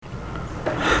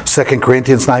2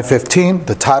 Corinthians 9:15,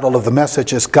 the title of the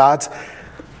message is God's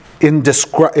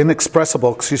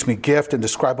inexpressible gift,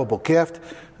 indescribable gift.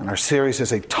 And our series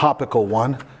is a topical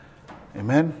one.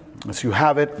 Amen. As you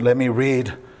have it, let me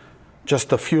read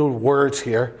just a few words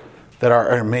here that are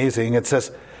amazing. It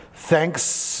says,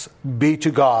 "Thanks be to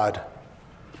God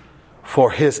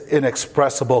for his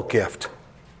inexpressible gift."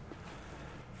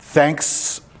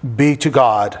 Thanks be to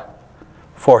God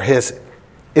for his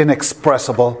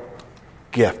inexpressible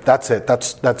gift. That's it.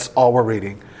 That's all we're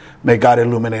reading. May God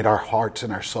illuminate our hearts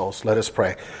and our souls. Let us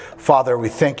pray. Father, we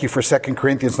thank you for 2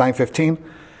 Corinthians 9:15,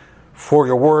 for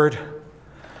your word,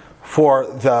 for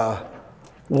the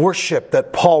worship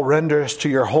that Paul renders to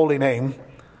your holy name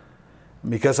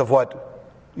because of what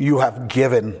you have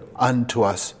given unto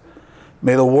us.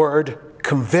 May the word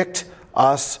convict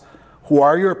us who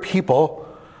are your people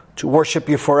to worship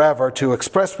you forever, to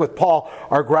express with Paul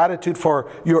our gratitude for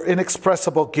your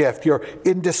inexpressible gift, your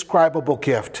indescribable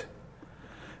gift.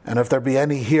 And if there be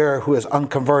any here who is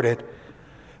unconverted,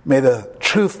 may the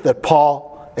truth that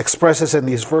Paul expresses in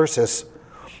these verses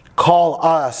call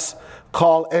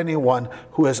anyone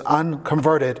who is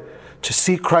unconverted to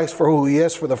see Christ for who he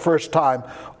is for the first time.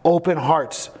 Open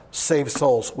hearts, save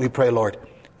souls, we pray, Lord,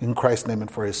 in Christ's name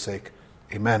and for his sake.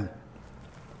 Amen.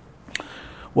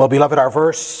 Well, beloved, our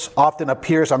verse often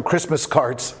appears on Christmas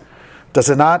cards, does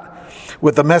it not?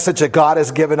 With the message that God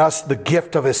has given us the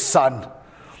gift of his Son.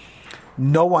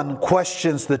 No one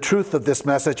questions the truth of this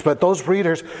message, but those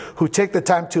readers who take the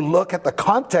time to look at the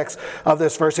context of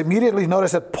this verse immediately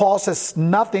notice that Paul says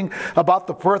nothing about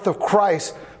the birth of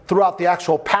Christ throughout the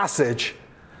actual passage.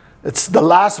 It's the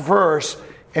last verse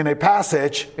in a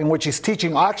passage in which he's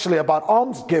teaching actually about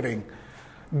almsgiving,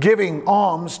 giving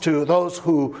alms to those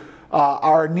who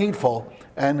are needful.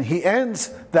 And he ends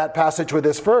that passage with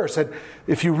this verse. And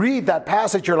if you read that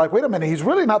passage, you're like, wait a minute, he's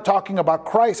really not talking about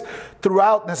Christ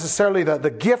throughout necessarily the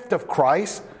gift of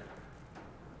Christ.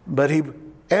 But he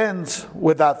ends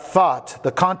with that thought.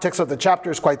 The context of the chapter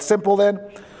is quite simple then.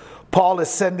 Paul is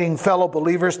sending fellow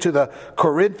believers to the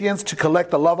Corinthians to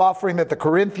collect the love offering that the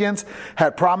Corinthians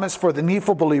had promised for the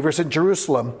needful believers in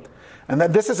Jerusalem. And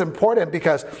then this is important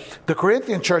because the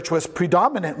Corinthian church was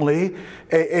predominantly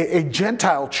a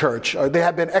Gentile church. They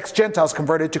had been ex-Gentiles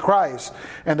converted to Christ.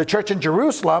 And the church in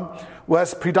Jerusalem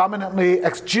was predominantly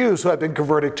ex-Jews who had been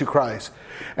converted to Christ.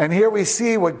 And here we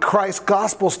see what Christ's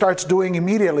gospel starts doing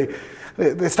immediately.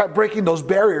 They start breaking those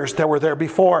barriers that were there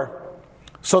before.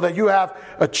 So that you have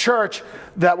a church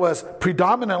that was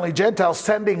predominantly Gentile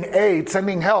sending aid,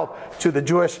 sending help to the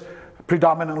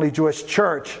predominantly Jewish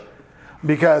church.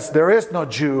 Because there is no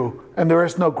Jew and there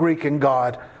is no Greek in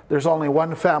God. There's only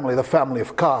one family, the family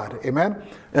of God. Amen?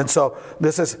 And so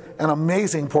this is an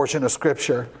amazing portion of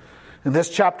Scripture. In this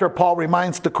chapter, Paul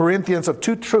reminds the Corinthians of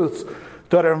two truths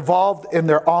that are involved in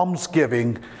their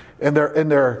almsgiving and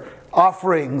their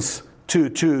offerings to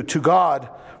God.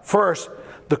 First,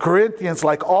 the Corinthians,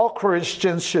 like all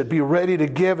Christians, should be ready to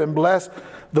give and bless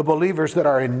the believers that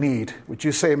are in need. Would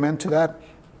you say amen to that?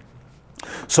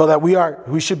 So that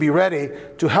we should be ready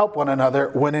to help one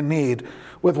another when in need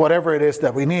with whatever it is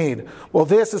that we need. Well,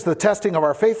 this is the testing of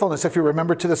our faithfulness, if you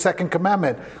remember, to the second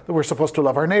commandment, that we're supposed to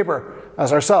love our neighbor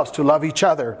as ourselves, to love each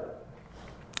other.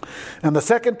 And the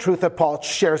second truth that Paul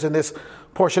shares in this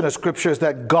portion of Scripture is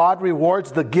that God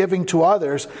rewards the giving to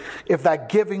others if that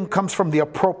giving comes from the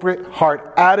appropriate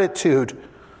heart attitude.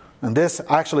 And this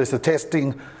actually is the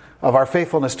testing of our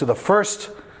faithfulness to the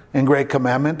first and great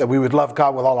commandment, that we would love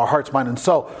God with all our hearts, mind, and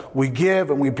soul. We give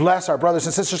and we bless our brothers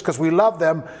and sisters because we love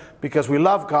them, because we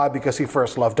love God, because he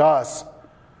first loved us.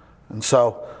 And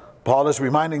so Paul is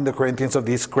reminding the Corinthians of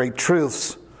these great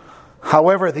truths.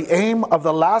 However, the aim of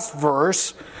the last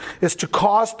verse is to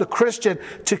cause the Christian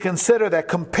to consider that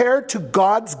compared to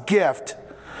God's gift,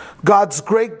 God's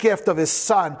great gift of his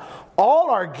Son, all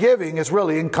our giving is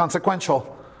really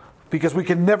inconsequential, because we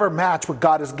can never match what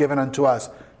God has given unto us.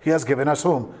 He has given us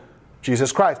whom?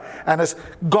 Jesus Christ. And as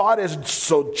God is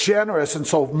so generous and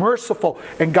so merciful,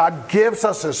 and God gives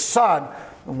us his Son,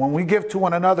 and when we give to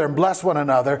one another and bless one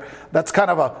another, that's kind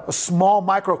of a small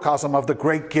microcosm of the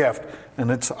great gift.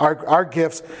 And it's our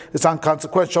gifts is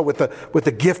inconsequential with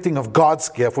the gifting of God's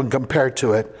gift when compared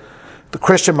to it. The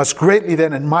Christian must greatly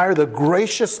then admire the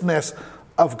graciousness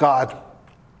of God.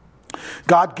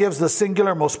 God gives the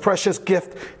singular, most precious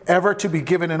gift ever to be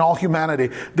given in all humanity.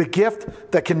 The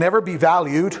gift that can never be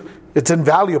valued. It's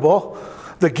invaluable.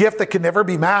 The gift that can never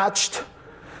be matched.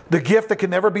 The gift that can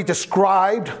never be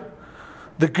described.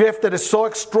 The gift that is so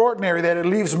extraordinary that it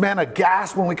leaves men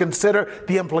aghast when we consider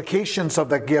the implications of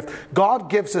that gift. God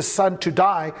gives his Son to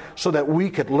die so that we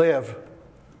could live.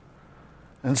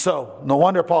 And so, no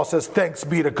wonder Paul says, thanks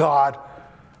be to God.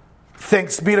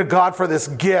 Thanks be to God for this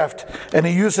gift. And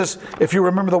he uses, if you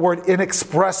remember the word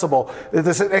inexpressible,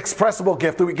 this inexpressible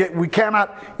gift that we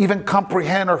cannot even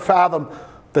comprehend or fathom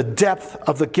the depth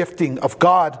of the gifting of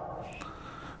God.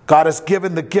 God has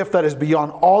given the gift that is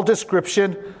beyond all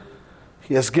description.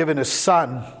 He has given his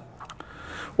Son.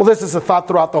 Well, this is a thought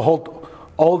throughout the whole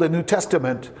Old and New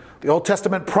Testament. The Old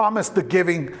Testament promised the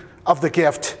giving of the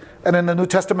gift. And in the New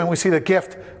Testament, we see the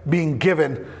gift being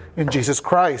given in Jesus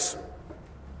Christ.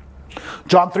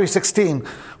 John 3:16,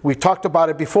 we talked about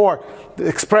it before, it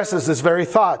expresses this very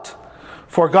thought.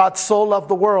 For God so loved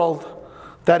the world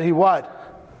that he what?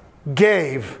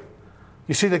 Gave.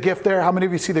 You see the gift there? How many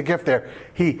of you see the gift there?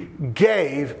 He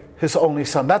gave his only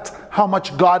Son. That's how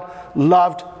much God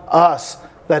loved us,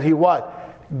 that he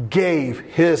what? Gave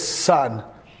his Son.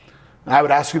 I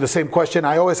would ask you the same question.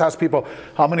 I always ask people,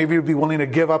 how many of you would be willing to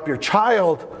give up your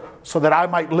child so that I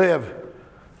might live?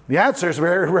 The answer is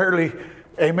very rarely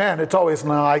amen. It's always,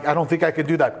 no, I don't think I could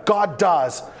do that. God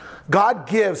does. God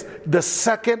gives the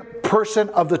second person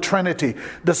of the Trinity,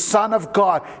 the Son of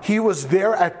God. He was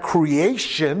there at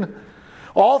creation.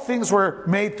 All things were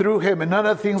made through him, and none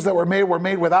of the things that were made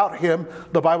without him.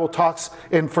 The Bible talks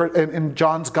in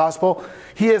John's Gospel.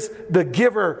 He is the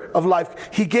giver of life.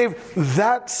 He gave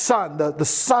that Son, the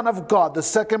Son of God, the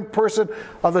second person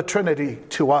of the Trinity,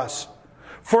 to us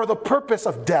for the purpose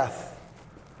of death.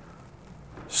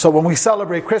 So when we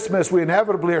celebrate Christmas, we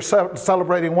inevitably are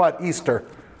celebrating what? Easter.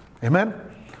 Amen?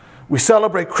 We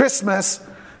celebrate Christmas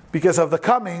because of the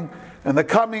coming, and the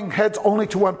coming heads only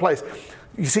to one place.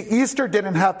 You see, Easter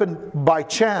didn't happen by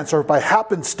chance or by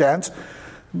happenstance.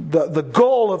 The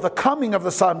goal of the coming of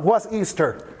the Son was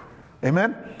Easter.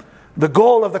 Amen? The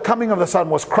goal of the coming of the Son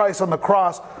was Christ on the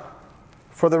cross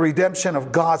for the redemption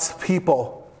of God's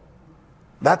people.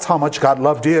 That's how much God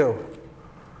loved you.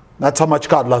 That's how much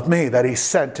God loved me, that he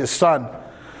sent his Son.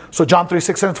 So John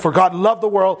 3:6 says, for God loved the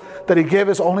world, that he gave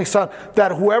his only Son,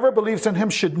 that whoever believes in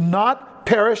him should not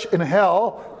perish in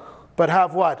hell, but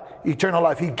have what? Eternal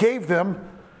life. He gave them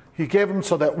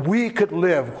so that we could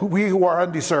live, we who are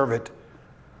undeserved.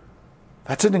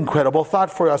 That's an incredible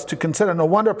thought for us to consider. No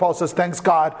wonder Paul says, thanks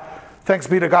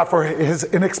be to God for his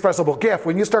inexpressible gift.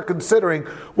 When you start considering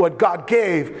what God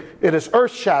gave, it is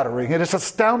earth-shattering. It is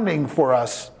astounding for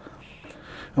us.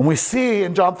 And we see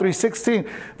in John 3:16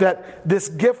 that this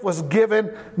gift was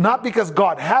given not because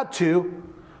God had to,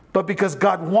 but because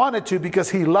God wanted to, because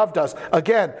he loved us.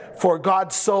 Again, for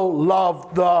God so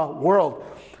loved the world.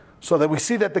 So that we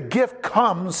see that the gift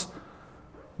comes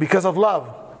because of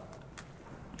love.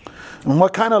 And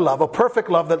what kind of love? A perfect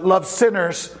love that loves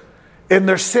sinners in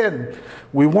their sin.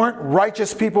 We weren't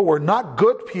righteous people. We're not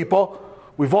good people.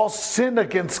 We've all sinned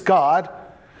against God.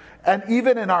 And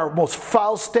even in our most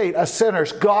foul state as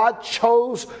sinners, God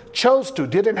chose to,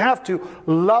 didn't have to,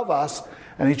 love us.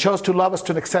 And he chose to love us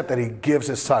to an extent that he gives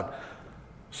his Son.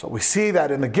 So we see that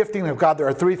in the gifting of God, there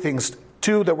are three things,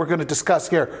 two that we're going to discuss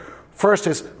here. First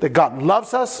is that God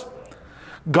loves us.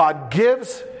 God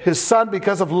gives his Son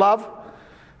because of love.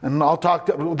 And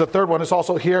the third one is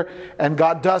also here. And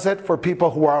God does it for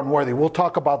people who are unworthy. We'll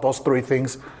talk about those three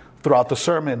things throughout the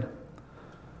sermon.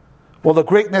 Well, the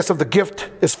greatness of the gift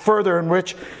is further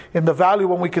enriched in the value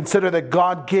when we consider that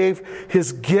God gave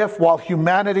his gift while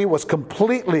humanity was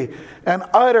completely and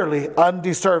utterly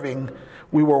undeserving.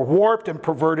 We were warped and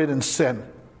perverted in sin.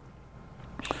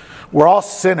 We're all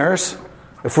sinners,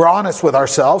 if we're honest with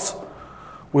ourselves.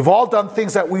 We've all done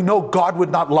things that we know God would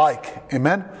not like.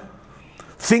 Amen?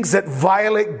 Things that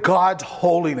violate God's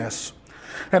holiness.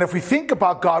 And if we think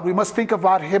about God, we must think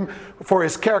about him for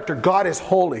his character. God is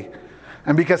holy.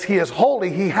 And because he is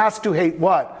holy, he has to hate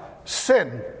what?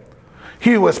 Sin.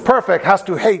 He who is perfect has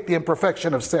to hate the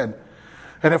imperfection of sin.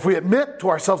 And if we admit to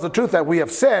ourselves the truth that we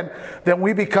have sinned, then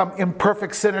we become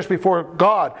imperfect sinners before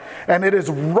God. And it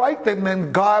is right that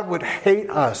then God would hate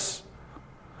us.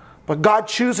 But God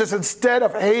chooses, instead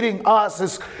of hating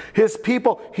us, his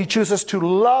people, he chooses to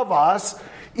love us,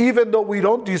 even though we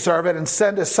don't deserve it, and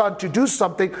send his Son to do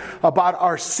something about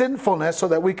our sinfulness so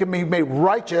that we can be made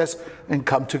righteous and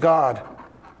come to God.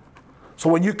 So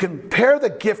when you compare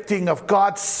the gifting of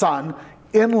God's Son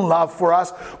in love for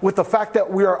us with the fact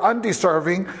that we are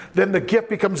undeserving, then the gift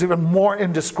becomes even more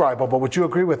indescribable. Would you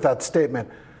agree with that statement?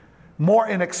 More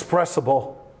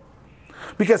inexpressible.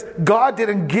 Because God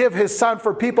didn't give his Son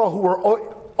for people who were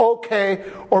okay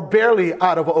or barely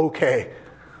out of okay.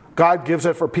 God gives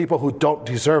it for people who don't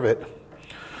deserve it.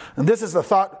 And this is the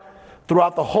thought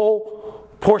throughout the whole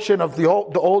portion of the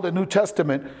Old and New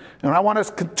Testament. And I want us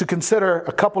to consider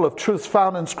a couple of truths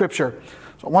found in Scripture.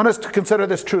 So I want us to consider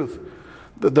this truth.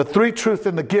 the three truths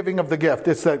in the giving of the gift.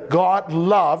 It's that God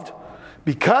loved.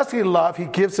 Because he loved, he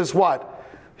gives his what?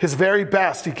 His very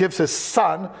best. He gives his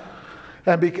son.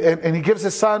 And he gives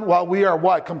his son while we are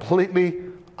what? Completely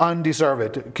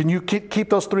undeserved. Can you keep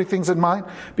those three things in mind?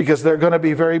 Because they're going to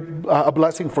be very a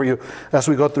blessing for you as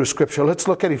we go through Scripture. Let's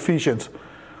look at Ephesians,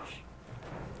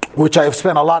 which I have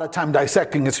spent a lot of time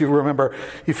dissecting, as you remember.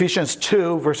 Ephesians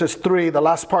 2, verses 3, the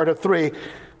last part of 3,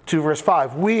 to verse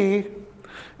 5.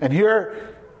 And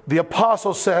here the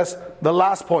apostle says, the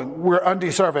last point, we're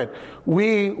undeserved.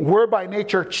 We were by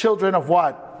nature children of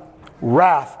what?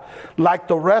 Wrath, like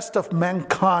the rest of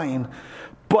mankind.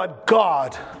 But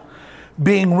God,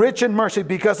 being rich in mercy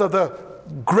because of the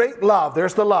great love,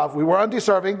 there's the love. We were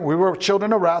undeserving. We were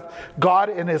children of wrath. God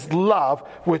in his love,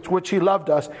 which he loved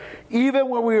us, even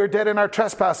when we were dead in our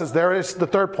trespasses, there is the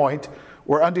third point.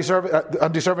 We're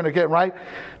undeserving again, right?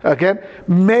 Again,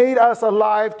 made us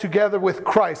alive together with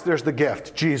Christ. There's the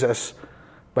gift, Jesus.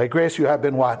 By grace you have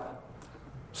been what?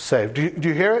 Saved. Do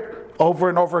you hear it? Over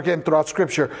and over again throughout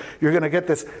Scripture. You're going to get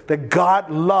this, that God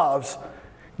loves,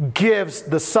 gives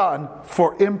the Son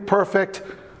for imperfect,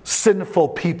 sinful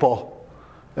people.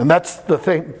 And that's the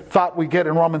thought we get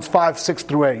in Romans 5, 6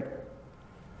 through 8.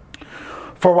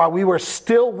 For while we were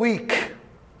still weak,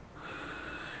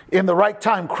 in the right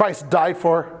time, Christ died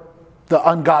for the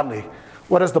ungodly.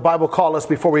 What does the Bible call us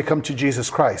before we come to Jesus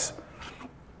Christ?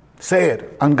 Say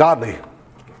it, ungodly.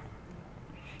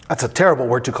 That's a terrible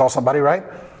word to call somebody, right?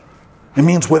 It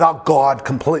means without God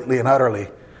completely and utterly.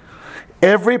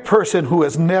 Every person who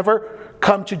has never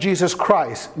come to Jesus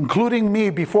Christ, including me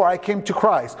before I came to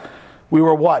Christ, we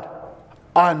were what?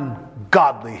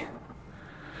 Ungodly.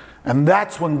 And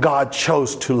that's when God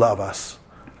chose to love us.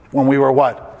 When we were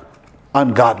what?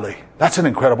 Ungodly. That's an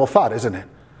incredible thought, isn't it?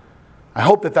 I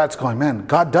hope that's going, man,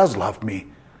 God does love me.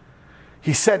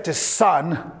 He sent his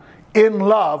son in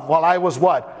love while I was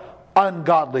what?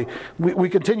 Ungodly. We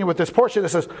continue with this portion. It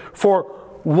says, for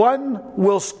one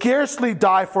will scarcely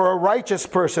die for a righteous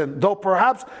person, though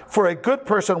perhaps for a good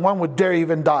person one would dare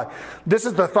even die. This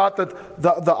is the thought that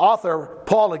the author,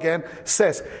 Paul again,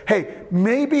 says, hey,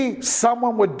 maybe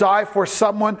someone would die for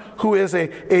someone who is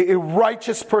a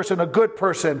righteous person, a good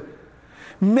person.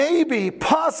 Maybe,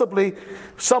 possibly,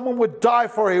 someone would die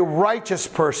for a righteous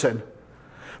person.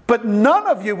 But none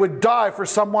of you would die for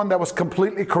someone that was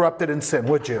completely corrupted in sin,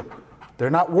 would you?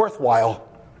 They're not worthwhile.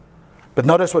 But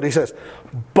notice what he says.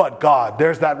 But God.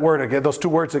 There's that word again, those two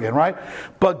words again, right?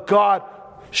 But God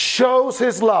shows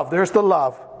his love. There's the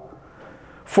love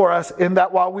for us in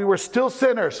that while we were still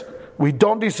sinners, we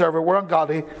don't deserve it, we're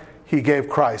ungodly, he gave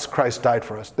Christ. Christ died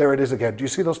for us. There it is again. Do you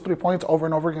see those 3 points over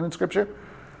and over again in Scripture?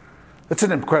 It's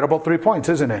an incredible 3 points,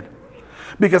 isn't it?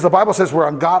 Because the Bible says we're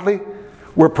ungodly,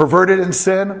 we're perverted in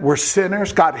sin, we're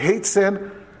sinners, God hates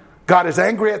sin, God is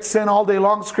angry at sin all day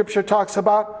long, Scripture talks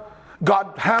about.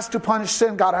 God has to punish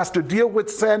sin, God has to deal with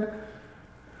sin.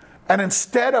 And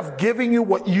instead of giving you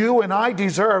what you and I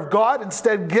deserve, God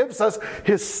instead gives us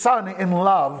his Son in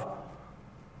love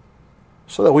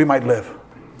so that we might live.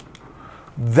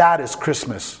 That is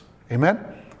Christmas. Amen?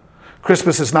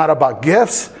 Christmas is not about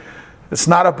gifts. It's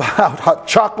not about hot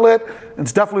chocolate.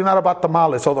 It's definitely not about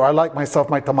tamales, although I like myself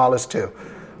my tamales too.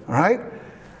 All right?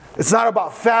 It's not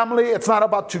about family. It's not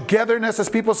about togetherness, as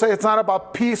people say. It's not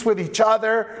about peace with each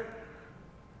other.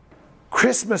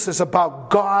 Christmas is about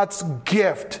God's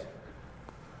gift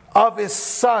of his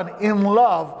Son in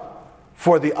love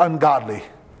for the ungodly.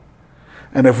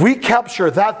 And if we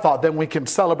capture that thought, then we can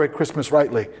celebrate Christmas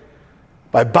rightly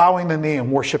by bowing the knee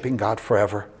and worshiping God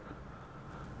forever.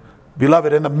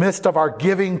 Beloved, in the midst of our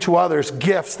giving to others,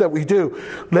 gifts that we do,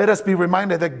 let us be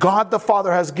reminded that God the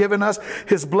Father has given us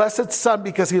his blessed Son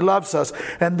because he loves us.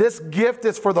 And this gift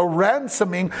is for the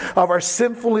ransoming of our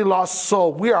sinfully lost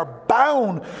soul. We are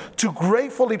bound to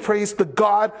gratefully praise the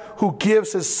God who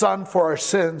gives his Son for our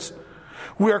sins.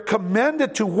 We are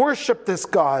commanded to worship this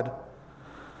God.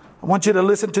 I want you to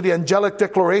listen to the angelic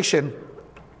declaration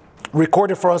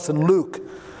recorded for us in Luke.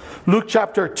 Luke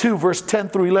chapter 2, verse 10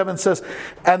 through 11 says,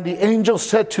 and the angel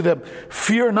said to them,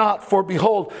 fear not, for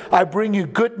behold, I bring you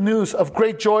good news of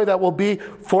great joy that will be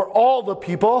for all the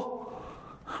people.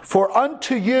 For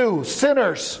unto you,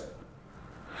 sinners,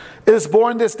 is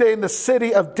born this day in the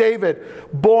city of David,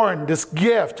 born this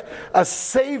gift, a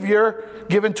Savior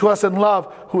given to us in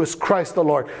love, who is Christ the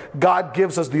Lord. God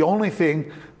gives us the only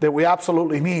thing that we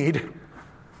absolutely need,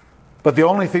 but the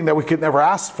only thing that we could never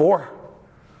ask for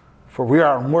we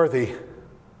are unworthy.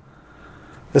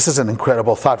 This is an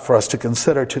incredible thought for us to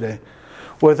consider today.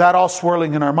 With that all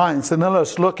swirling in our minds, and then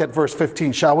let's look at verse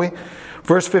 15, shall we?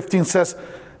 Verse 15 says,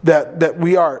 that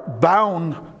we are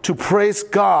bound to praise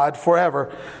God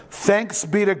forever. Thanks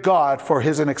be to God for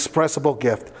his inexpressible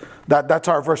gift. That's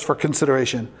our verse for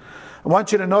consideration. I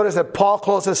want you to notice that Paul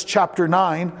closes chapter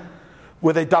 9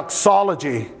 with a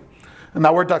doxology. And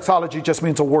that word doxology just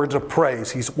means a word of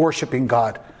praise. He's worshiping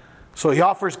God. So he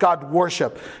offers God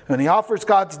worship. And he offers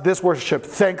God this worship,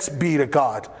 thanks be to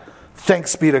God.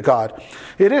 Thanks be to God.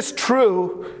 It is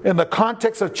true in the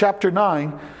context of chapter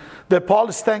 9 that Paul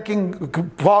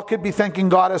could be thanking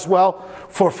God as well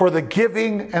for the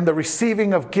giving and the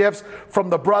receiving of gifts from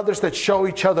the brothers that show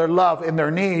each other love in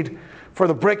their need, for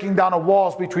the breaking down of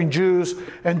walls between Jews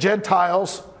and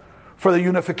Gentiles, for the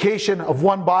unification of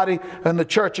one body and the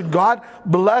church. And God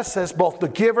blesses both the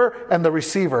giver and the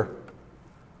receiver.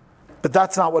 But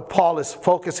that's not what Paul is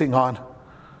focusing on.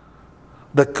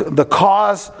 What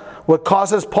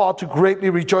causes Paul to greatly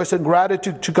rejoice in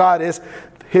gratitude to God is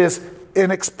his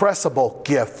inexpressible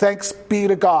gift. Thanks be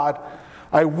to God.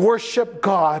 I worship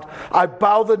God. I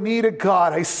bow the knee to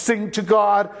God. I sing to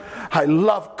God. I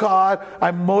love God.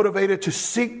 I'm motivated to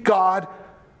seek God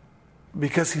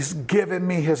because he's given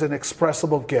me his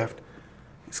inexpressible gift.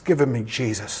 He's given me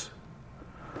Jesus.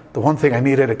 The one thing I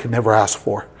needed and could never ask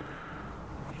for.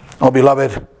 Oh,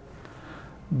 beloved,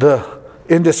 the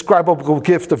indescribable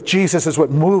gift of Jesus is what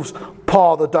moves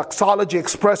Paul. The doxology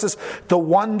expresses the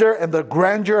wonder and the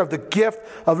grandeur of the gift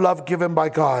of love given by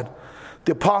God.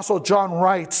 The Apostle John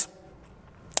writes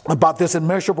about this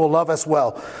immeasurable love as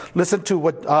well. Listen to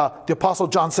what the Apostle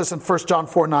John says in 1 John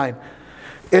 4:9.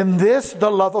 In this,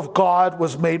 the love of God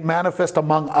was made manifest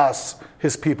among us,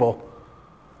 his people.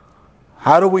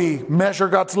 How do we measure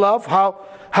God's love?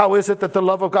 How is it that the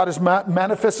love of God is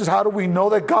manifested? How do we know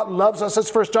that God loves us, says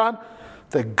 1 John?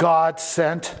 That God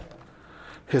sent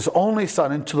his only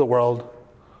Son into the world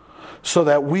so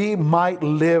that we might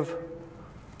live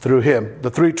through him.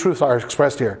 The three truths are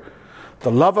expressed here.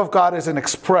 The love of God is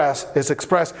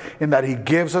expressed in that he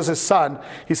gives us his Son.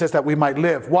 He says that we might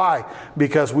live. Why?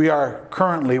 Because we are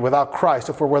currently without Christ.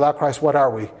 If we're without Christ, what are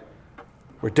we?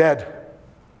 We're dead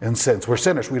in sins. We're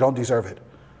sinners. We don't deserve it.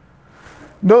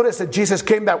 Notice that Jesus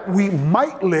came that we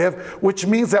might live, which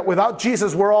means that without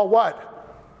Jesus, we're all what?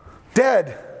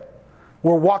 Dead.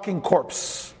 We're walking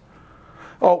corpse.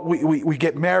 Oh, we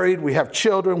get married, we have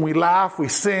children, we laugh, we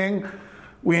sing,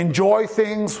 we enjoy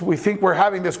things, we think we're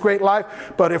having this great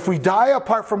life. But if we die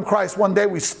apart from Christ, one day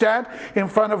we stand in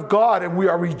front of God and we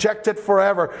are rejected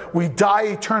forever. We die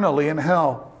eternally in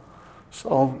hell.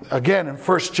 So again, in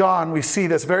 1 John, we see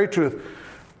this very truth.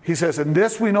 He says, in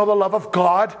this we know the love of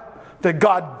God, that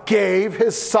God gave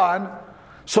his Son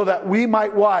so that we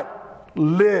might what?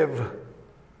 Live.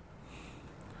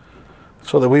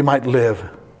 So that we might live.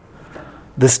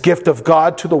 This gift of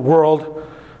God to the world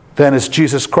then is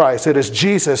Jesus Christ. It is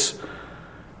Jesus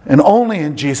and only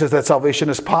in Jesus that salvation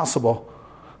is possible.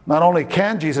 Not only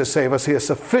can Jesus save us, he is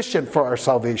sufficient for our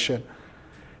salvation.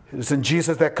 It is in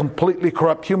Jesus that completely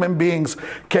corrupt human beings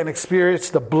can experience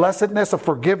the blessedness of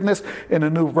forgiveness in a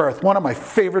new birth. One of my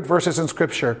favorite verses in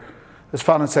Scripture is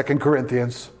found in 2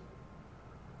 Corinthians.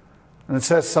 And it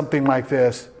says something like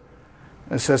this.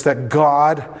 It says that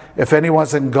God, if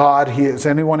anyone's in God,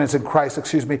 anyone is in Christ,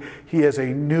 he is a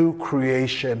new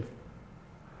creation.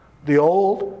 The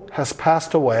old has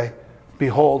passed away.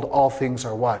 Behold, all things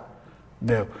are what?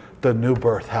 New. The new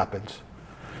birth happens.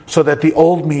 So that the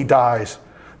old me dies.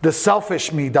 The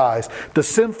selfish me dies. The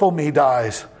sinful me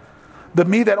dies. The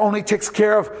me that only takes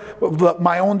care of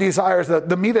my own desires.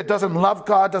 The me that doesn't love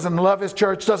God, doesn't love his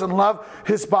church, doesn't love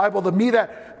his Bible. The me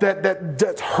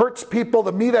that hurts people.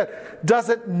 The me that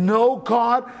doesn't know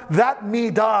God. That me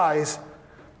dies.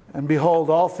 And behold,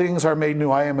 all things are made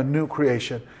new. I am a new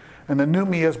creation. And the new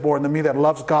me is born. The me that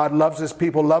loves God, loves his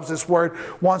people, loves his word,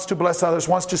 wants to bless others,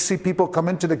 wants to see people come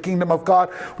into the kingdom of God,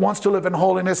 wants to live in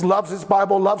holiness, loves his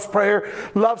Bible, loves prayer,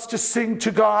 loves to sing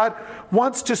to God,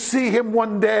 wants to see him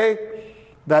one day.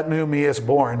 That new me is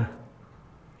born.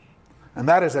 And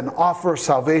that is an offer of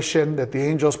salvation that the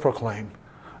angels proclaim.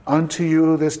 Unto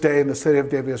you this day in the city of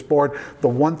David is born the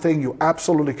one thing you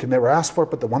absolutely can never ask for,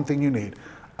 but the one thing you need,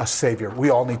 a Savior. We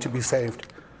all need to be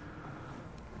saved.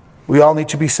 We all need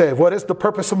to be saved. What is the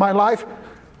purpose of my life?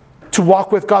 To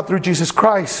walk with God through Jesus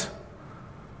Christ.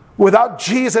 Without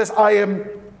Jesus, I am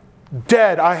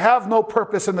dead. I have no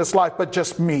purpose in this life but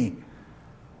just me.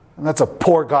 And that's a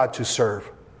poor God to serve.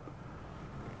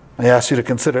 I ask you to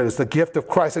consider this. The gift of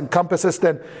Christ encompasses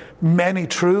then many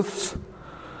truths.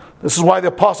 This is why the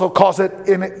apostle calls it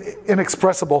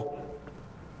inexpressible.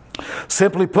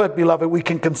 Simply put, beloved, we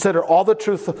can consider all the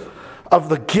truth of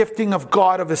the gifting of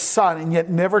God of his Son and yet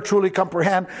never truly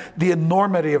comprehend the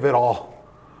enormity of it all.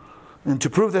 And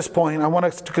to prove this point, I want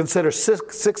us to consider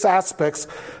six aspects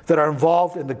that are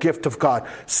involved in the gift of God.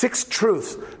 6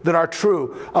 truths that are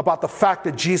true about the fact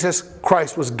that Jesus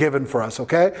Christ was given for us,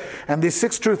 okay? And these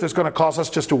 6 truths is going to cause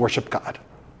us just to worship God.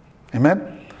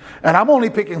 Amen? And I'm only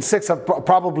picking 6 of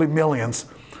probably millions.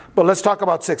 But let's talk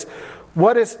about 6.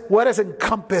 What is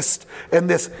encompassed in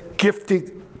this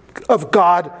gifting of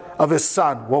God, of His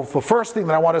Son? Well, the first thing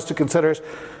that I want us to consider is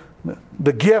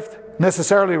the gift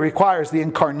necessarily requires the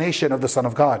incarnation of the Son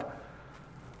of God.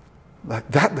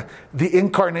 The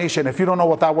incarnation, if you don't know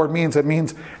what that word means, it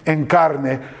means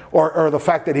encarne, or the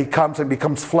fact that He comes and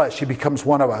becomes flesh. He becomes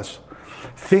one of us.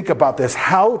 Think about this.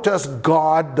 How does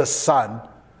God the Son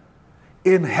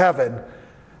in heaven,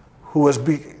 who was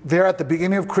there at the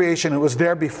beginning of creation, who was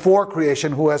there before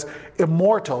creation, who is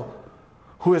immortal,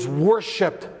 who is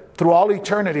worshipped through all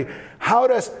eternity, how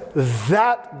does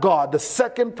that God, the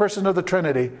second person of the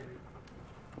Trinity,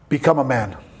 become a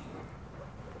man?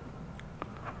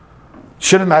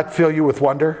 Shouldn't that fill you with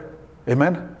wonder?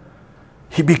 Amen?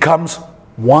 He becomes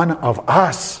one of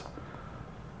us.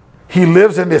 He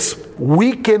lives in this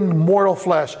weakened mortal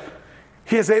flesh.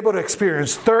 He is able to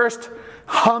experience thirst,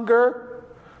 hunger,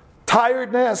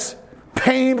 tiredness,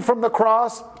 pain from the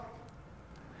cross.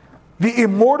 The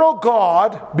immortal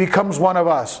God becomes one of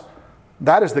us.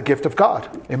 That is the gift of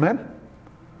God. Amen?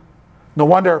 No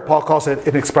wonder Paul calls it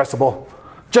inexpressible.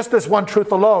 Just this one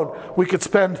truth alone, we could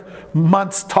spend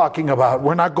months talking about.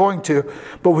 We're not going to,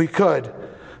 but we could.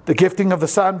 The gifting of the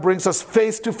Son brings us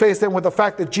face to face then with the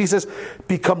fact that Jesus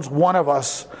becomes one of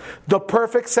us. The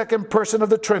perfect second person of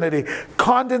the Trinity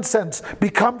condescends,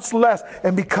 becomes less,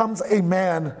 and becomes a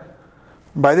man.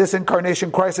 By this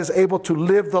incarnation, Christ is able to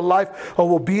live the life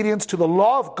of obedience to the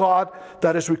law of God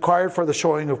that is required for the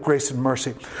showing of grace and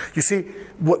mercy. You see,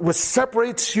 what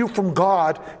separates you from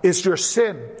God is your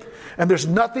sin. And there's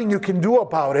nothing you can do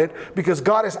about it because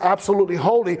God is absolutely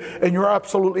holy and you're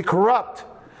absolutely corrupt.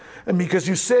 And because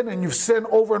you sin and you've sinned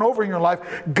over and over in your life,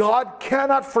 God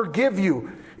cannot forgive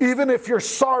you, even if you're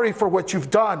sorry for what you've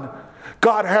done.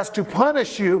 God has to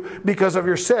punish you because of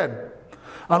your sin,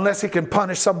 unless He can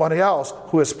punish somebody else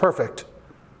who is perfect. Do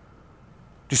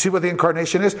you see what the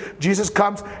incarnation is? Jesus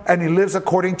comes and He lives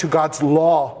according to God's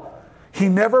law. He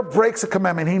never breaks a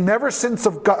commandment. He never sins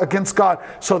against God,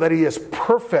 so that He is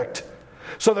perfect.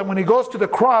 So that when He goes to the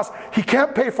cross, He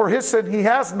can't pay for His sin. He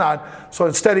has none. So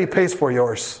instead He pays for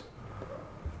yours.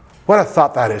 What a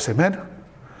thought that is. Amen?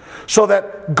 So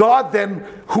that God then,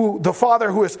 the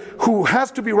Father who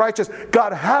has to be righteous,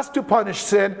 God has to punish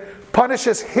sin,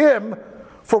 punishes Him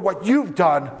for what you've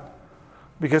done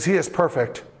because He is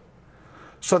perfect.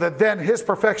 So that then His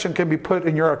perfection can be put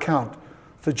in your account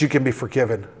so that you can be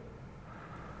forgiven.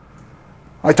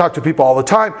 I talk to people all the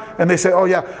time and they say, oh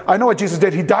yeah, I know what Jesus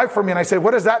did. He died for me. And I say,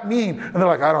 what does that mean? And they're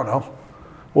like, I don't know.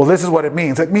 Well, this is what it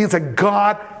means. It means that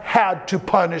God had to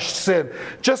punish sin.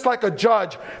 Just like a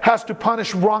judge has to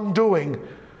punish wrongdoing.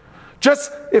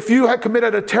 Just if you had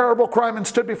committed a terrible crime and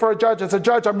stood before a judge and said,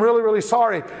 Judge, I'm really, really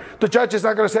sorry. The judge is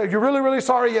not going to say, you're really, really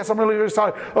sorry? Yes, I'm really, really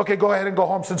sorry. Okay, go ahead and go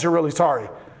home since you're really sorry.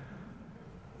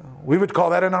 We would call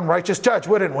that an unrighteous judge,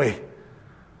 wouldn't we?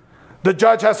 The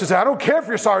judge has to say, I don't care if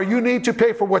you're sorry. You need to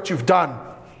pay for what you've done.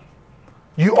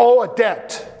 You owe a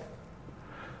debt.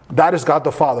 That is God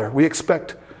the Father. We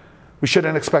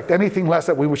shouldn't expect anything less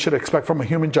that we should expect from a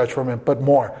human judge from Him, but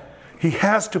more. He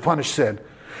has to punish sin.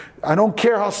 I don't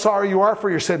care how sorry you are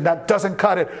for your sin. That doesn't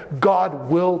cut it. God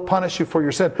will punish you for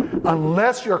your sin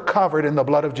unless you're covered in the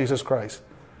blood of Jesus Christ.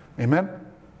 Amen?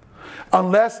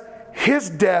 Unless His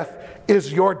death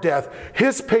is your death.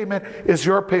 His payment is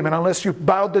your payment. Unless you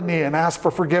bow the knee and ask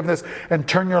for forgiveness and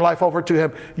turn your life over to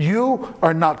Him, you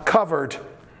are not covered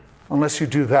unless you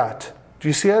do that. Do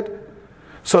you see it?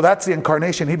 So that's the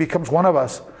incarnation. He becomes one of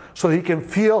us so He can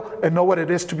feel and know what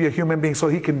it is to be a human being, so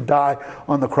He can die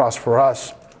on the cross for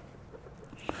us.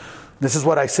 This is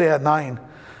what Isaiah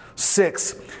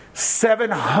 9:6.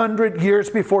 700 years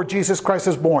before Jesus Christ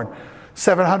is born,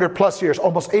 700 plus years,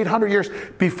 almost 800 years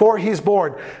before He's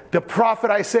born, the prophet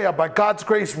Isaiah, by God's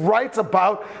grace, writes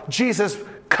about Jesus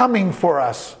coming for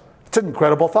us. It's an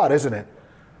incredible thought, isn't it?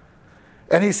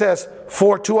 And he says,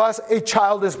 for to us a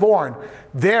child is born.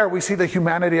 There we see the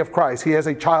humanity of Christ. He has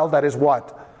a child that is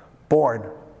what? Born.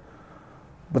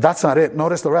 But that's not it.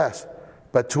 Notice the rest.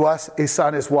 But to us a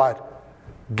son is what?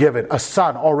 Given. A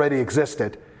son already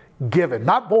existed. Given.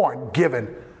 Not born, given.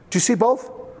 Do you see both?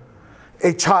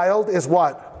 A child is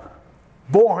what?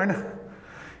 Born.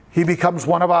 He becomes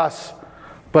one of us.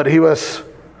 But He was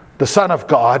the Son of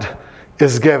God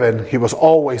is given. He was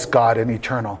always God and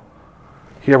eternal.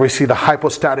 Here we see the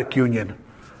hypostatic union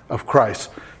of Christ.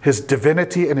 His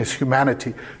divinity and his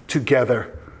humanity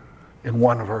together in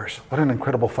one verse. What an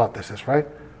incredible thought this is, right?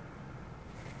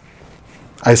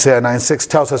 Isaiah 9:6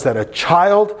 tells us that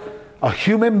a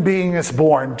human being is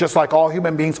born, just like all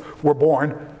human beings were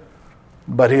born.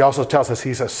 But he also tells us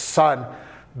he's a son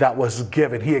that was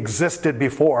given. He existed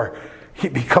before he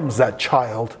becomes that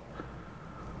child.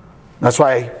 That's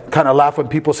why I kind of laugh when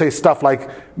people say stuff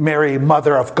like Mary,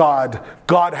 mother of God.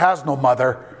 God has no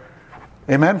mother.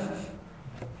 Amen?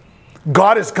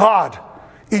 God is God,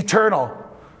 eternal.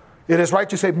 It is right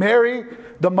to say Mary,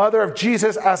 the mother of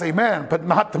Jesus as a man, but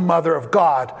not the mother of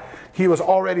God. He was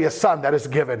already a son that is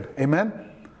given. Amen?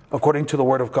 According to the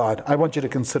word of God. I want you to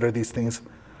consider these things.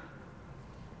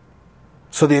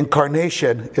 So the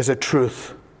incarnation is a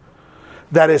truth.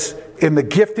 That is, in the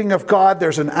gifting of God,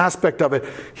 there's an aspect of it.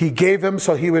 He gave him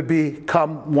so he would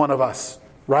become one of us.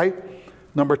 Right?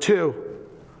 Number two,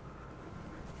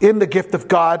 in the gift of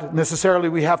God, necessarily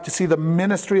we have to see the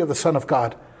ministry of the Son of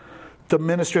God. The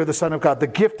ministry of the Son of God. The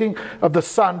gifting of the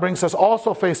Son brings us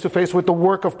also face to face with the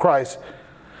work of Christ.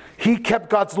 He kept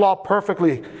God's law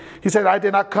perfectly. He said, I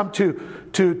did not come to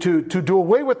do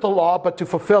away with the law, but to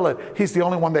fulfill it. He's the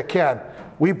only one that can.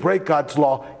 We break God's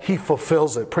law. He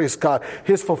fulfills it. Praise God.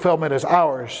 His fulfillment is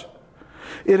ours.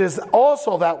 It is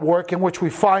also that work in which we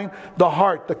find the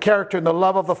heart, the character, and the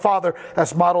love of the Father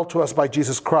as modeled to us by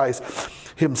Jesus Christ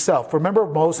himself. Remember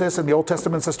Moses in the Old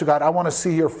Testament says to God, I want to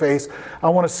see your face. I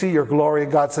want to see your glory.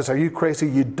 And God says, are you crazy?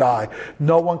 You'd die.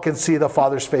 No one can see the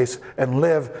Father's face and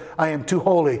live. I am too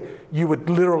holy. You would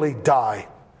literally die.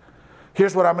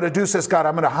 Here's what I'm going to do, says God.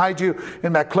 I'm going to hide you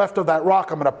in that cleft of that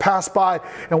rock. I'm going to pass by.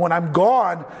 And when I'm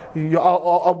gone,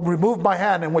 I'll remove my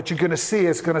hand. And what you're going to see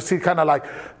is going to see kind of like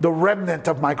the remnant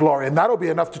of my glory. And that'll be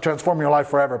enough to transform your life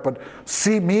forever. But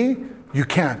see me, you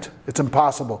can't. It's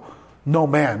impossible. No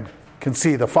man can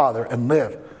see the Father and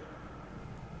live.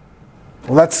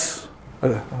 Well, that's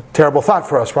a terrible thought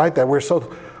for us, right? That we're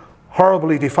so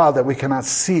horribly defiled that we cannot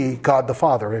see God the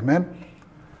Father. Amen?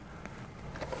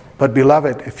 But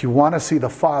beloved, if you want to see the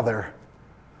Father,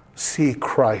 see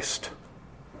Christ.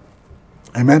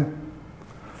 Amen?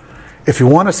 If you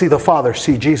want to see the Father,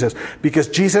 see Jesus. Because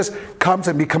Jesus comes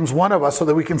and becomes one of us so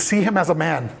that we can see him as a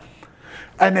man.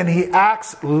 And then he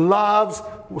acts, loves,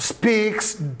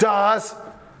 speaks, does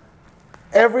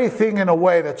everything in a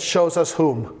way that shows us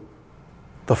whom?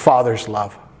 The Father's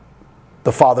love.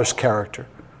 The Father's character.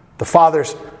 The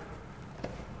Father's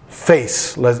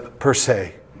face, per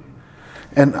se.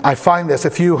 And I find this,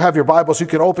 if you have your Bibles, you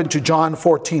can open to John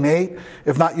 14:8.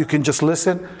 If not, you can just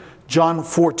listen. John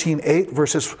 14:8,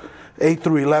 verses 8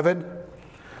 through 11.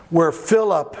 Where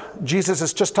Philip, Jesus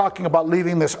is just talking about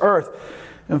leaving this earth.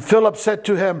 And Philip said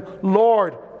to him,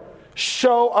 Lord,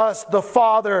 show us the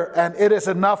Father, and it is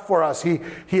enough for us. He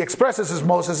expresses as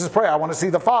Moses' prayer, I want to see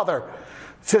the Father.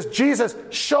 He says, Jesus,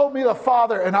 show me the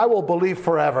Father, and I will believe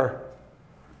forever.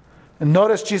 And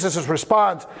notice Jesus'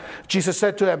 response. Jesus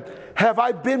said to him, have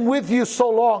I been with you so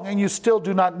long and you still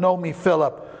do not know me,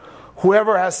 Philip?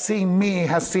 Whoever has seen me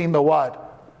has seen the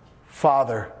what?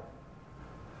 Father.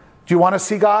 Do you want to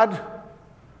see God?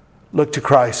 Look to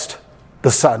Christ,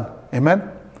 the Son. Amen?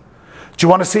 Do you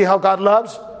want to see how God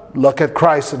loves? Look at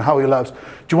Christ and how he loves. Do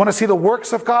you want to see the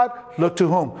works of God? Look to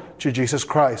whom? To Jesus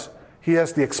Christ. He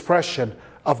is the expression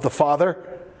of the Father.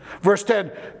 Verse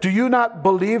 10, do you not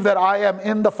believe that I am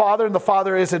in the Father and the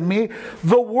Father is in me?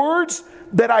 The words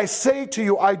that I say to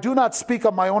you, I do not speak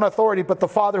of my own authority, but the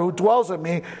Father who dwells in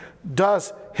me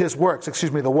does his works.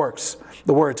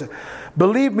 The words.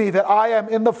 Believe me that I am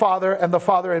in the Father and the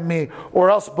Father in me, or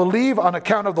else believe on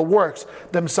account of the works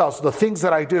themselves. The things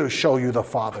that I do show you the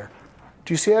Father.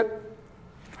 Do you see it?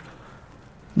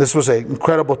 This was an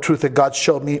incredible truth that God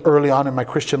showed me early on in my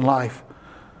Christian life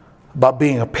about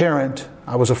being a parent.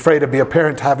 I was afraid to be a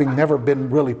parent, having never been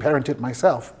really parented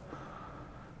myself.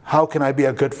 How can I be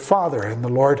a good father? And the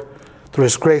Lord, through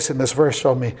his grace in this verse,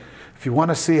 showed me, if you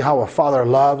want to see how a father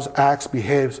loves, acts,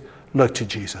 behaves, look to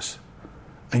Jesus.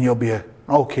 And you'll be an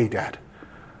okay dad.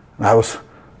 And I was,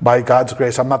 by God's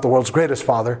grace, I'm not the world's greatest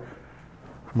father,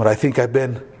 but I think I've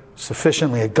been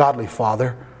sufficiently a godly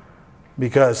father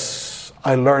because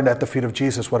I learned at the feet of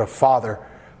Jesus what a father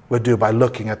would do by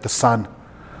looking at the Son.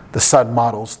 The Son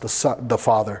models the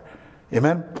Father.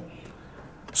 Amen?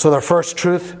 So the first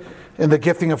truth in the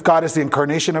gifting of God is the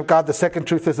incarnation of God. The second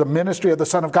truth is the ministry of the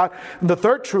Son of God. And the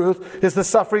third truth is the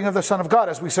suffering of the Son of God.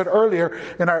 As we said earlier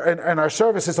in our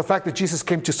service, is the fact that Jesus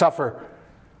came to suffer.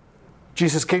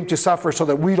 Jesus came to suffer so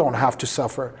that we don't have to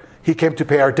suffer. He came to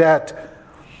pay our debt.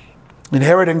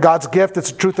 Inherent in God's gift,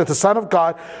 it's the truth that the Son of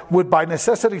God would by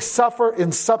necessity suffer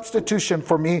in substitution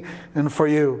for me and for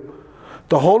you.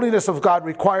 The holiness of God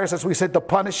requires, as we said, the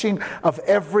punishing of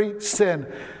every sin.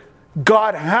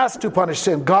 God has to punish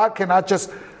sin. God cannot just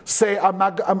say, I'm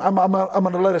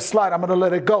going to let it slide. I'm going to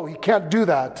let it go. He can't do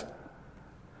that.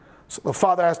 So the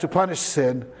Father has to punish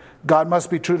sin. God must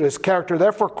be true to his character.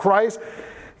 Therefore, Christ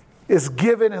is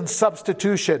given in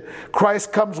substitution.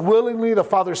 Christ comes willingly. The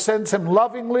Father sends him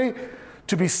lovingly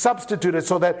to be substituted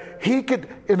so that he could,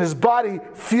 in his body,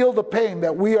 feel the pain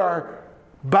that we are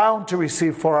bound to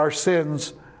receive for our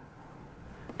sins.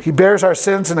 He bears our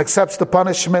sins and accepts the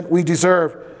punishment we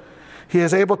deserve. He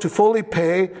is able to fully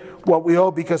pay what we owe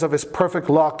because of his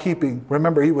perfect law keeping.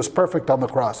 Remember, he was perfect on the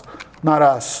cross, not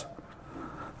us.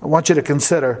 I want you to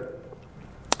consider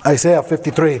Isaiah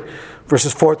 53,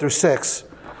 verses 4 through 6.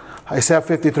 Isaiah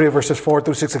 53, verses 4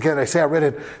 through 6. Again, Isaiah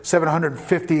written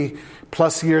 750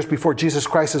 plus years before Jesus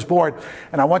Christ is born.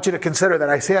 And I want you to consider that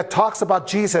Isaiah talks about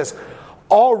Jesus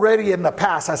already in the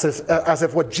past, as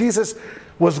if what Jesus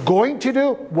was going to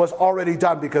do was already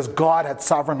done because God had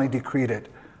sovereignly decreed it.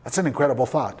 That's an incredible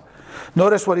thought.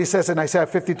 Notice what he says in Isaiah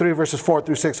 53, verses 4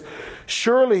 through 6.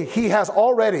 Surely he has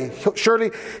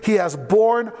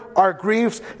borne our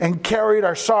griefs and carried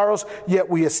our sorrows, yet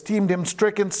we esteemed him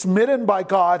stricken, smitten by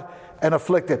God, and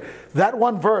afflicted. That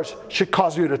one verse should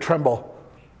cause you to tremble.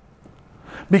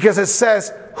 Because it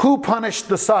says, who punished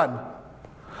the Son?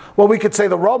 Well, we could say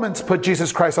the Romans put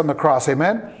Jesus Christ on the cross,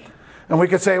 amen? And we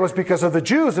could say it was because of the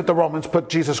Jews that the Romans put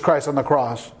Jesus Christ on the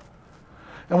cross.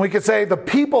 And we could say the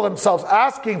people themselves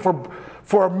asking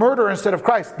for a murder instead of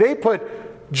Christ, they put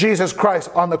Jesus Christ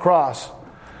on the cross.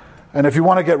 And if you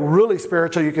want to get really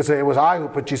spiritual, you could say it was I who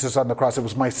put Jesus on the cross. It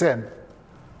was my sin.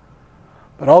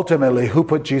 But ultimately, who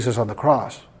put Jesus on the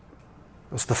cross?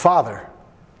 It was the Father.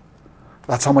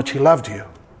 That's how much he loved you.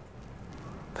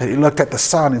 That he looked at the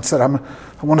Son and said, I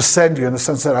want to send you. And the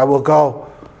Son said, I will go.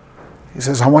 He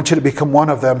says, I want you to become one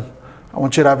of them. I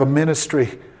want you to have a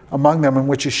ministry among them in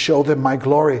which you show them my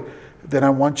glory. Then I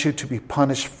want you to be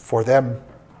punished for them.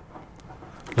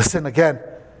 Listen again.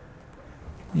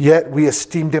 Yet we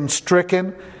esteemed him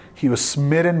stricken. He was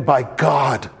smitten by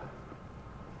God.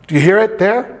 Do you hear it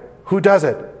there? Who does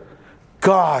it?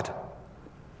 God.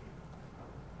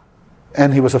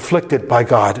 And he was afflicted by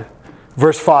God.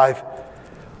 Verse 5.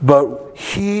 But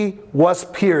he was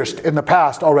pierced in the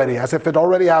past already, as if it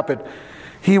already happened.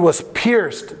 He was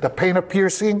pierced, the pain of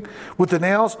piercing with the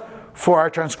nails, for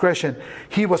our transgression.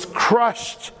 He was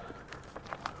crushed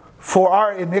for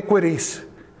our iniquities.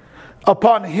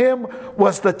 Upon him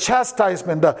was the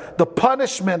chastisement, the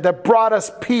punishment that brought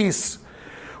us peace.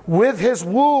 With his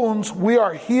wounds we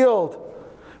are healed.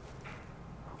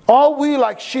 All we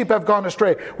like sheep have gone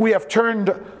astray. We have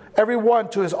turned everyone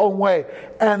to his own way.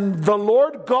 And the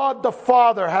Lord God the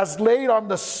Father has laid on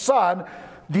the Son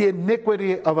the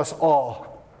iniquity of us all.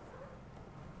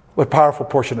 What powerful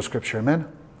portion of Scripture, amen?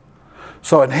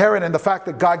 So inherent in the fact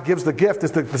that God gives the gift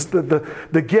is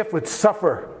the gift would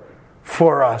suffer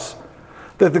for us.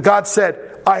 That the God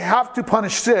said, I have to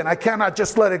punish sin. I cannot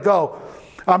just let it go.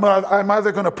 I'm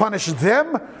either going to punish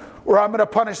them or I'm going to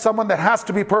punish someone that has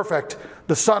to be perfect,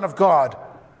 the Son of God.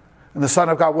 And the Son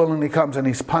of God willingly comes and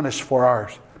he's punished for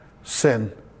our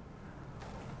sin.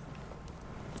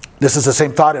 This is the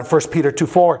same thought in 1 Peter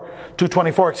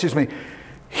 2:24.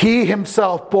 He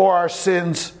himself bore our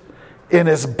sins in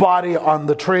his body on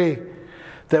the tree,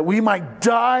 that we might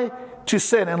die to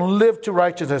sin and live to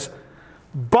righteousness.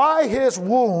 By his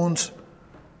wounds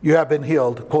you have been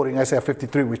healed, quoting Isaiah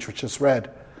 53, which we just read.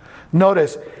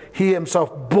 Notice, he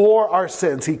himself bore our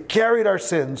sins. He carried our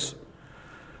sins,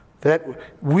 that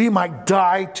we might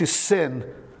die to sin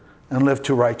and live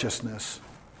to righteousness.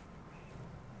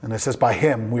 And it says, by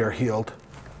him we are healed.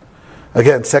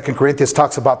 Again, 2 Corinthians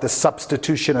talks about this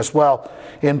substitution as well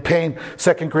in pain.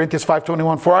 2 Corinthians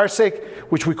 5:21, for our sake,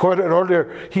 which we quoted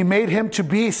earlier, he made him to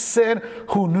be sin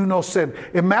who knew no sin.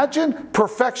 Imagine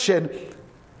perfection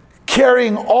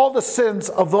carrying all the sins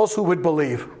of those who would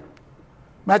believe.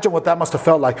 Imagine what that must have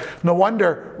felt like. No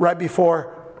wonder right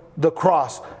before the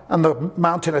cross on the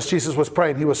mountain as Jesus was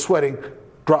praying, he was sweating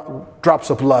drops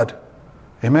of blood.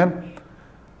 Amen?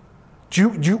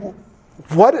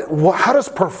 How does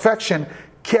perfection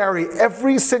carry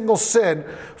every single sin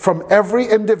from every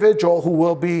individual who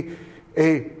will be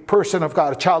a person of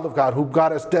God, a child of God, who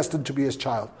God has destined to be his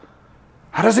child?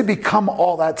 How does it become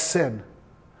all that sin?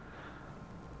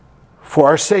 For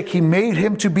our sake, he made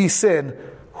him to be sin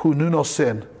who knew no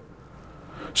sin,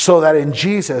 so that in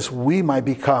Jesus we might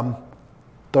become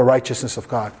the righteousness of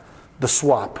God. The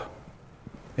swap.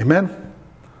 Amen?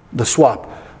 The swap.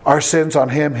 Our sins on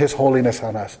him, his holiness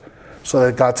on us. So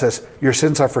that God says, your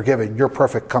sins are forgiven. You're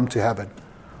perfect. Come to heaven.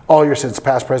 All your sins,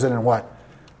 past, present, and what?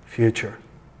 Future.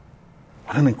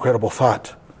 What an incredible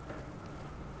thought.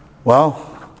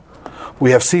 Well,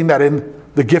 we have seen that in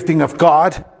the gifting of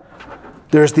God,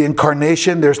 there's the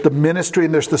incarnation, there's the ministry,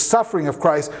 and there's the suffering of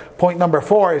Christ. Point number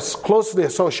 4 is closely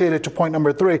associated to point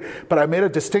number 3, but I made a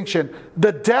distinction.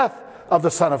 The death of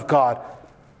the Son of God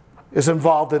is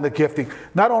involved in the gifting.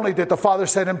 Not only did the Father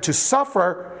send him to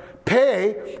suffer,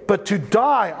 pay, but to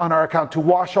die on our account, to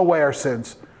wash away our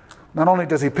sins. Not only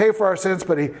does he pay for our sins,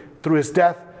 but he, through his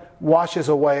death, washes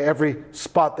away every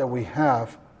spot that we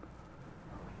have.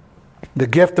 The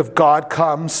gift of God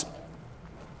comes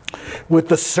with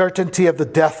the certainty of the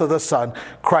death of the Son.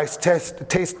 Christ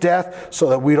tastes death so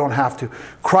that we don't have to.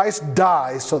 Christ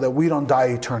dies so that we don't die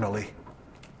eternally.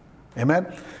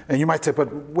 Amen? And you might say,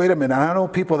 but wait a minute, I know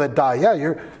people that die.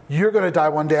 Yeah, you're going to die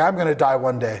one day, I'm going to die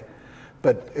one day.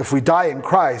 But if we die in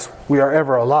Christ, we are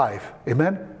ever alive.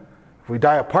 Amen? If we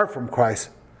die apart from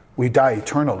Christ, we die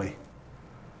eternally.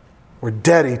 We're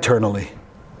dead eternally.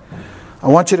 I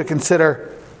want you to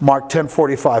consider Mark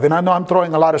 10:45. And I know I'm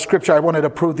throwing a lot of scripture. I wanted to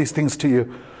prove these things to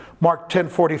you. Mark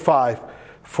 10:45.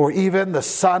 For even the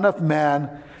Son of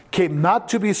Man came not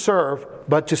to be served,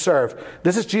 but to serve.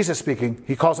 This is Jesus speaking.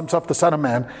 He calls himself the Son of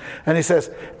Man. And he says,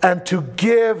 and to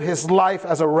give his life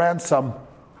as a ransom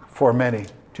for many.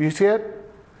 Do you see it?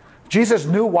 Jesus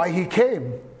knew why he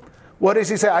came. What does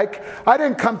he say? I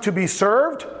didn't come to be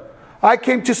served. I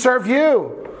came to serve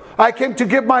you. I came to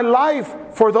give my life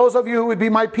for those of you who would be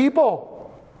my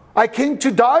people. I came to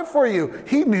die for you.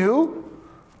 He knew.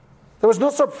 There was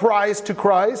no surprise to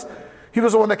Christ. He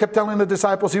was the one that kept telling the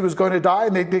disciples he was going to die,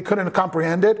 and they couldn't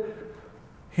comprehend it.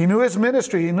 He knew his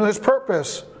ministry. He knew his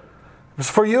purpose. It was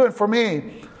for you and for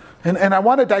me. And I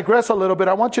want to digress a little bit.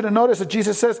 I want you to notice that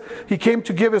Jesus says he came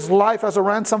to give his life as a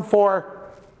ransom for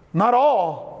not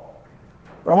all.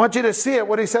 But I want you to see it,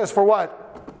 what he says, for what?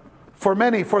 For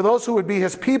many, for those who would be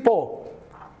his people.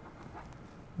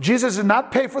 Jesus did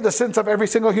not pay for the sins of every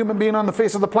single human being on the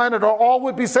face of the planet, or all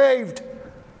would be saved.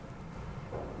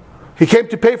 He came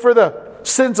to pay for the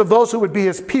sins of those who would be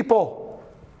his people.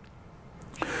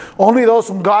 Only those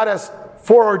whom God has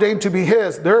foreordained to be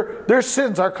his, their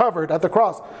sins are covered at the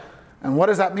cross. And what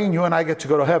does that mean? You and I get to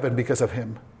go to heaven because of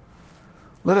him.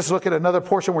 Let us look at another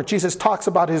portion where Jesus talks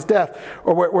about his death,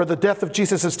 or where the death of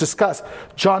Jesus is discussed.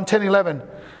 John 10:11.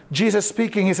 Jesus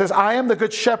speaking, he says, I am the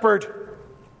good shepherd.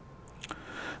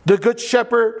 The good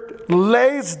shepherd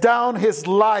lays down his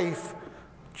life.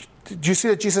 Do you see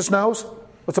that Jesus knows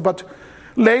what's about to?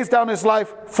 Lays down his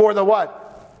life for the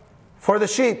what? For the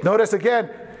sheep. Notice again,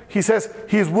 he says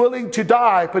he's willing to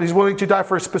die, but he's willing to die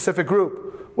for a specific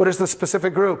group. What is the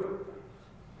specific group?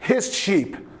 His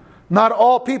sheep. Not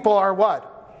all people are what?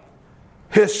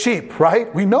 His sheep,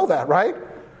 right? We know that, right?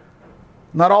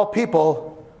 Not all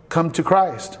people come to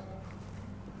Christ.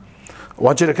 I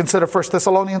want you to consider 1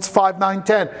 Thessalonians 5, 9,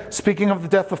 10. Speaking of the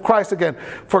death of Christ again.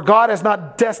 For God has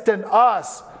not destined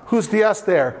us. Who's the us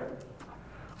there?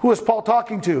 Who is Paul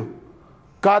talking to?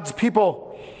 God's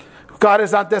people. God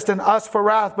has not destined us for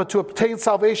wrath, but to obtain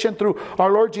salvation through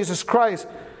our Lord Jesus Christ.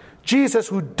 Jesus,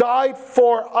 who died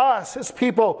for us, his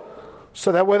people,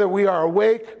 so that whether we are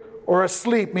awake or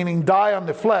asleep, meaning die on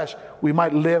the flesh, we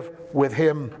might live with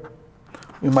him.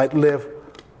 We might live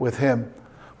with him.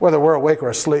 Whether we're awake or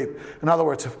asleep. In other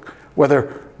words,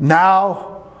 whether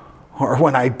now or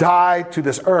when I die to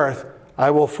this earth,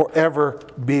 I will forever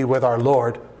be with our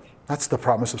Lord. That's the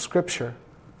promise of Scripture.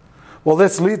 Well,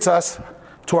 this leads us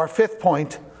to our 5th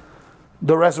point,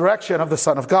 the resurrection of the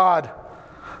Son of God.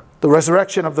 The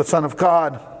resurrection of the Son of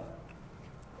God.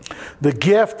 The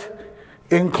gift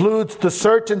includes the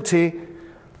certainty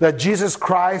that Jesus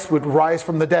Christ would rise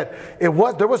from the dead. There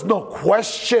was no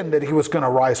question that he was going to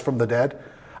rise from the dead.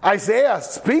 Isaiah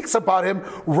speaks about him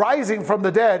rising from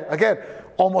the dead, again,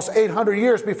 almost 800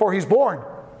 years before he's born.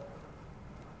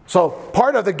 So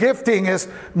part of the gifting is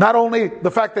not only the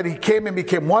fact that he came and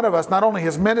became one of us, not only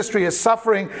his ministry, his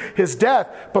suffering, his death,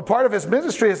 but part of his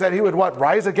ministry is that he would what?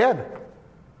 Rise again.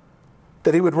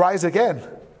 That he would rise again.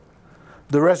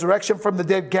 The resurrection from the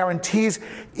dead guarantees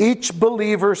each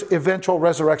believer's eventual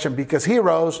resurrection. Because he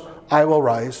rose, I will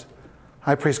rise.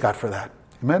 I praise God for that.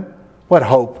 Amen? What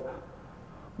hope.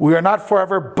 We are not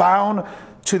forever bound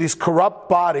to these corrupt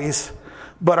bodies,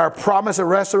 but are promised a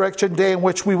resurrection day in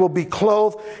which we will be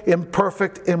clothed in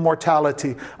perfect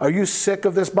immortality. Are you sick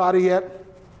of this body yet?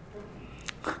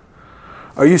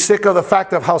 Are you sick of the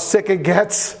fact of how sick it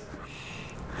gets?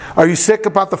 Are you sick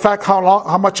about the fact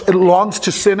how much it longs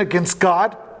to sin against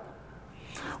God?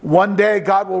 One day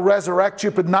God will resurrect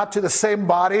you, but not to the same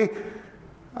body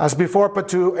as before, but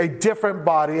to a different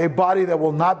body, a body that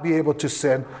will not be able to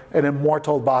sin, an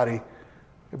immortal body.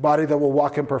 A body that will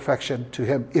walk in perfection to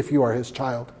him if you are his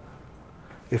child.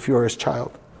 If you are his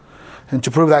child. And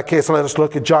to prove that case, let us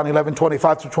look at John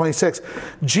 11:25-26.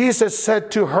 Jesus said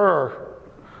to her,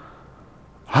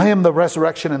 I am the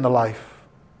resurrection and the life.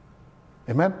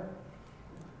 Amen?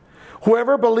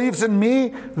 Whoever believes in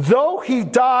me, though he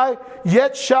die,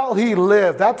 yet shall he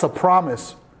live. That's a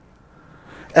promise.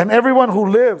 And everyone who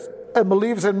lives and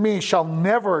believes in me shall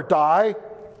never die.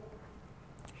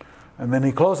 And then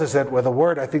he closes it with a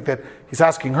word, I think that he's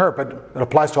asking her, but it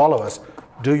applies to all of us.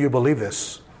 Do you believe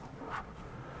this?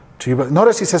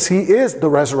 Notice he says he is the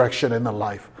resurrection and the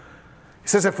life. He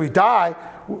says if we die,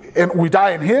 and we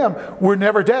die in him, we're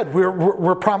never dead.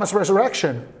 We're promised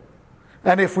resurrection.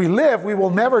 And if we live, we will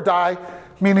never die,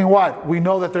 meaning what? We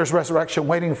know that there's resurrection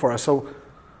waiting for us. So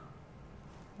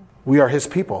we are his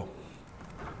people.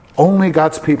 Only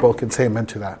God's people can say amen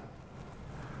to that.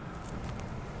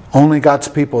 Only God's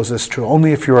people is this true.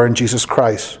 Only if you are in Jesus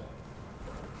Christ.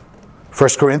 1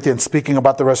 Corinthians, speaking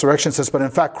about the resurrection, says, but in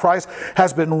fact Christ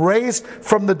has been raised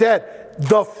from the dead,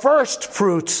 the first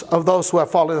fruits of those who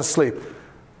have fallen asleep.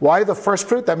 Why the first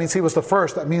fruit? That means he was the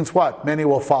first. That means what? Many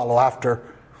will follow after.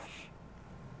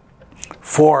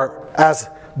 For as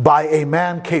by a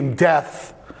man came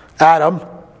death, Adam,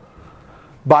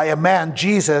 by a man,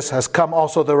 Jesus, has come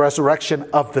also the resurrection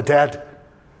of the dead.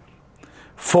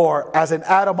 For as in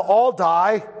Adam all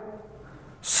die,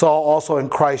 so also in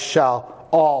Christ shall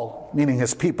all, meaning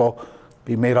his people,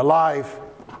 be made alive.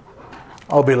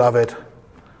 Oh, beloved,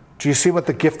 do you see what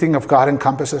the gifting of God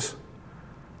encompasses?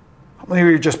 How many of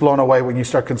you are just blown away when you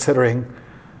start considering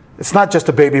it's not just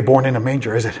a baby born in a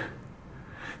manger, is it?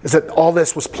 Is that all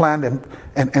this was planned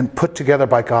and put together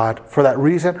by God for that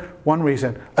reason, one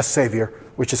reason, a Savior,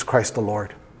 which is Christ the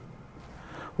Lord.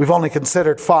 We've only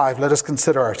considered 5. Let us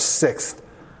consider our 6th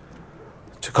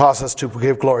to cause us to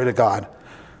give glory to God.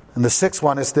 And the 6th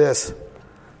one is this: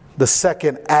 the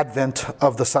second advent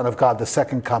of the Son of God, the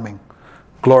second coming,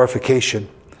 glorification.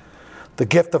 The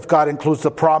gift of God includes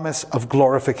the promise of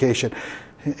glorification.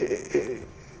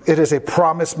 It is a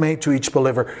promise made to each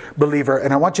believer.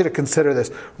 And I want you to consider this.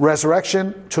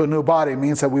 Resurrection to a new body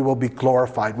means that we will be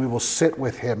glorified. We will sit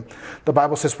with him. The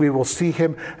Bible says we will see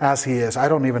him as he is. I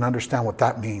don't even understand what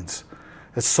that means.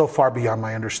 It's so far beyond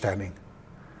my understanding.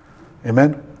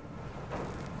 Amen?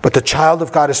 But the child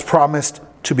of God is promised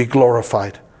to be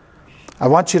glorified. I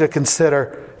want you to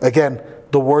consider, again,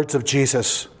 the words of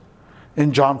Jesus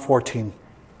in John 14.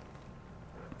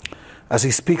 As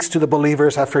he speaks to the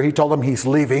believers after he told them he's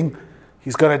leaving,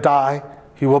 he's going to die,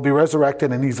 he will be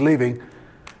resurrected, and he's leaving.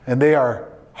 And they are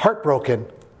heartbroken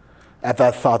at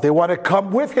that thought. They want to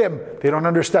come with him. They don't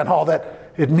understand all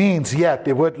that it means yet.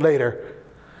 They would later.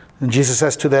 And Jesus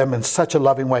says to them in such a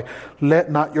loving way,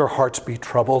 let not your hearts be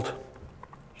troubled.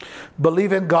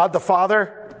 Believe in God the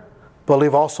Father.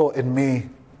 Believe also in me.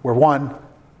 We're one.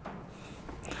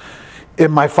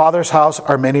 In my Father's house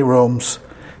are many rooms.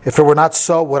 If it were not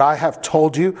so, would I have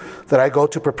told you that I go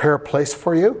to prepare a place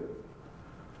for you?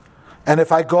 And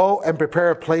if I go and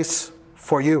prepare a place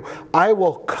for you, I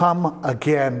will come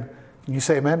again. Can you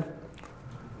say amen?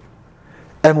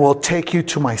 And will take you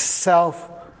to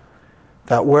myself,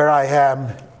 that where I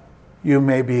am, you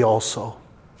may be also.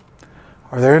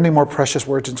 Are there any more precious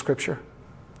words in Scripture?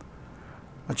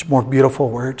 Much more beautiful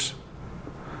words.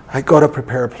 I go to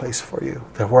prepare a place for you,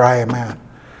 that where I am at,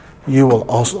 you will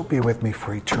also be with me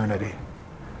for eternity.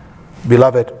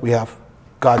 Beloved, we have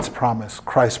God's promise,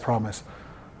 Christ's promise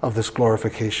of this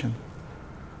glorification.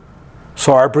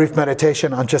 So our brief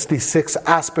meditation on just these 6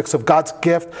 aspects of God's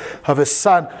gift of his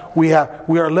Son, we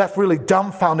are left really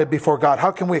dumbfounded before God.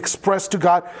 How can we express to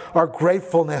God our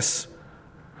gratefulness?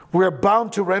 We are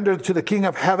bound to render to the King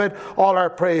of Heaven all our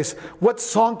praise. What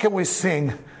song can we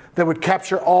sing that would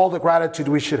capture all the gratitude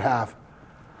we should have?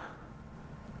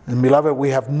 And beloved, we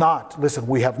have not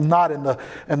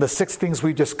in the 6 things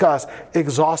we discussed,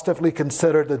 exhaustively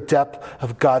considered the depth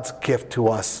of God's gift to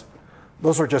us.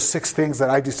 Those are just 6 things that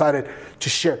I decided to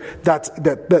share. That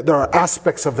there are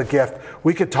aspects of the gift.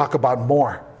 We could talk about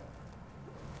more.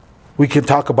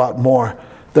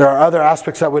 There are other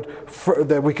aspects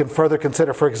that we can further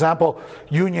consider. For example,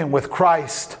 union with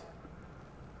Christ.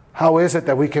 How is it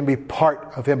that we can be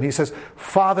part of him? He says,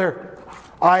 Father,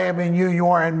 I am in you, you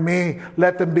are in me.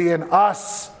 Let them be in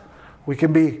us. We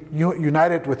can be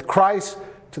united with Christ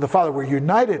to the Father. We're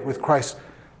united with Christ.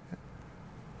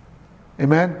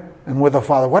 Amen? And with the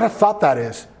Father. What a thought that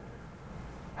is.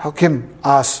 How can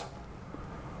us,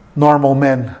 normal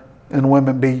men and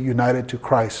women, be united to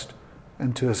Christ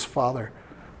and to his Father?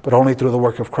 But only through the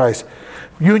work of Christ.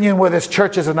 Union with his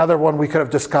church is another one we could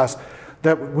have discussed.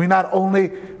 That we not only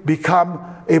become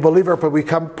a believer, but we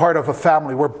become part of a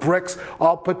family. We're bricks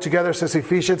all put together, says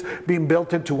Ephesians, being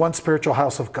built into one spiritual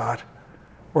house of God.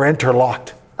 We're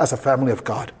interlocked as a family of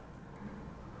God.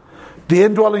 The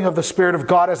indwelling of the Spirit of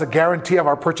God as a guarantee of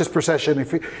our purchased possession.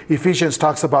 Ephesians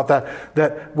talks about that.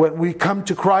 That when we come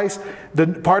to Christ,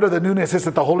 part of the newness is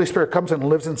that the Holy Spirit comes and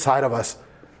lives inside of us.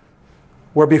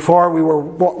 Where before we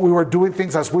were doing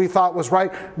things as we thought was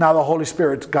right, now the Holy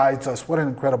Spirit guides us. What an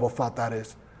incredible thought that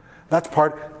is. That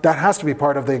has to be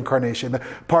part of the incarnation,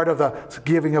 part of the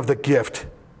giving of the gift.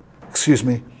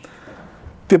 The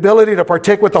ability to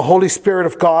partake with the Holy Spirit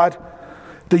of God,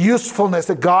 the usefulness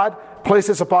that God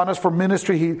places upon us for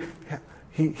ministry.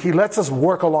 He lets us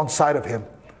work alongside of Him.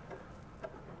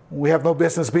 We have no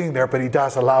business being there, but He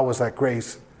does allow us that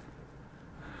grace.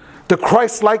 The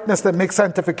Christ-likeness that makes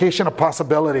sanctification a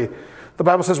possibility. The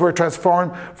Bible says we're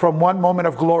transformed from one moment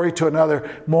of glory to another,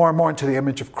 more and more into the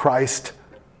image of Christ.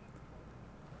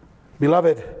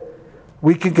 Beloved,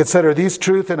 we can consider these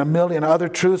truths and a million other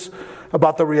truths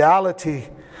about the reality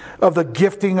of the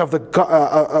gifting of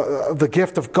the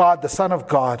gift of God, the Son of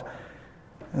God.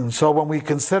 And so when we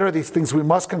consider these things, we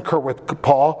must concur with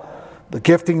Paul. The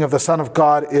gifting of the Son of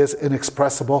God is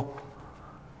inexpressible.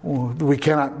 We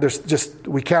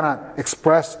cannot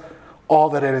express all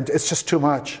that it's just too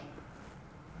much.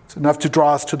 It's enough to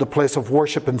draw us to the place of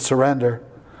worship and surrender.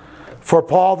 For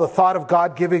Paul, the thought of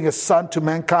God giving His Son to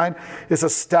mankind is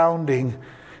astounding.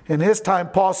 In his time,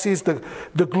 Paul sees the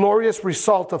glorious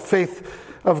result of faith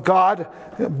of God,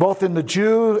 both in the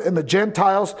Jew and the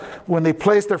Gentiles, when they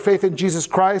place their faith in Jesus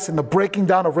Christ, in the breaking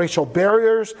down of racial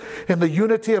barriers, in the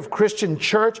unity of Christian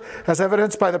church, as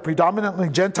evidenced by the predominantly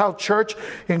Gentile church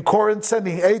in Corinth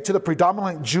sending aid to the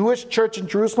predominantly Jewish church in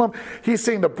Jerusalem. He's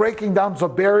seeing the breaking down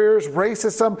of barriers,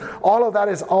 racism, all of that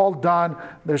is all done.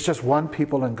 There's just one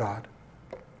people in God.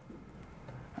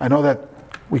 I know that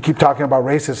we keep talking about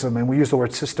racism and we use the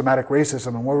word systematic racism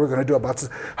and what we're going to do about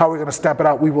how we're going to stamp it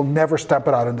out. We will never stamp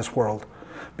it out in this world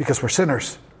because we're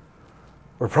sinners.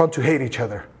 We're prone to hate each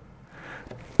other.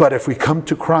 But if we come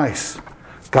to Christ,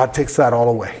 God takes that all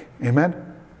away.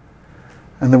 Amen?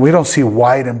 And then we don't see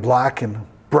white and black and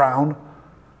brown.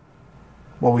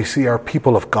 What we see are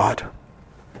people of God.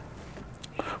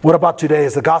 What about today?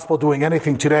 Is the gospel doing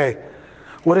anything today?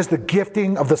 What is the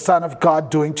gifting of the Son of God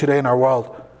doing today in our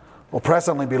world? Well,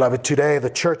 presently, beloved, today the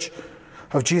Church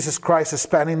of Jesus Christ is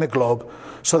spanning the globe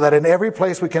so that in every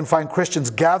place we can find Christians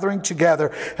gathering together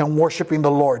and worshiping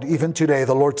the Lord, even today,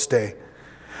 the Lord's Day.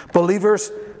 Believers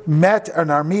met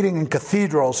and are meeting in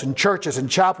cathedrals, in churches, in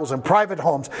chapels, in private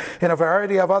homes, in a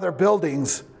variety of other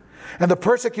buildings. And the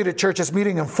persecuted church is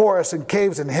meeting in forests, in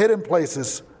caves, and hidden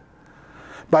places.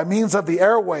 By means of the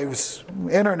airwaves,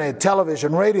 internet,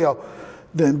 television, radio,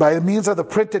 then by means of the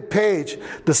printed page,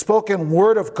 the spoken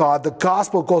word of God, the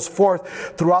gospel goes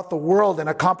forth throughout the world and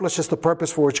accomplishes the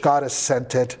purpose for which God has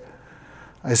sent it.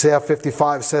 Isaiah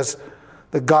 55 says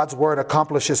that God's word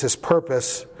accomplishes His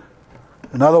purpose.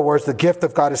 In other words, the gift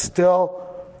of God is still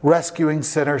rescuing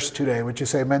sinners today. Would you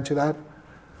say amen to that?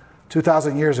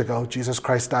 2,000 years ago, Jesus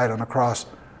Christ died on a cross.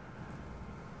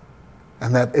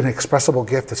 And that inexpressible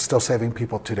gift is still saving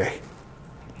people today.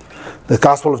 The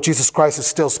gospel of Jesus Christ is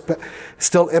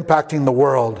still impacting the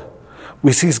world.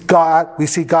 We see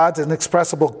God's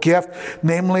inexpressible gift,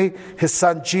 namely His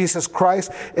Son Jesus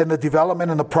Christ, in the development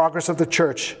and the progress of the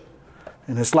church.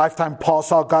 In his lifetime, Paul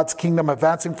saw God's kingdom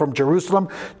advancing from Jerusalem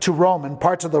to Rome and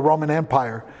parts of the Roman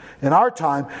Empire. In our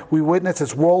time, we witness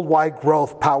its worldwide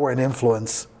growth, power, and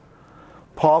influence.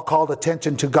 Paul called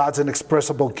attention to God's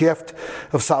inexpressible gift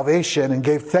of salvation and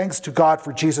gave thanks to God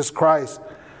for Jesus Christ.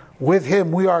 With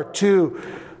Him,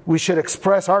 we should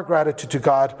express our gratitude to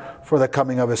God for the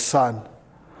coming of His Son.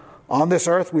 On this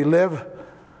earth we live,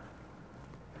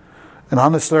 and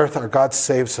on this earth our God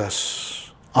saves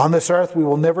us. On this earth we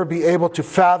will never be able to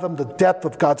fathom the depth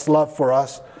of God's love for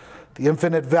us, the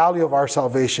infinite value of our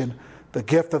salvation, the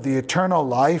gift of the eternal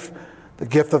life, the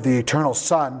gift of the eternal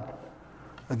Son.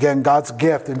 Again, God's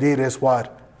gift indeed is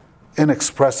what?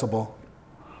 Inexpressible.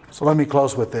 So let me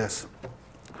close with this.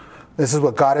 This is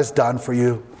what God has done for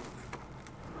you.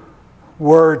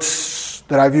 Words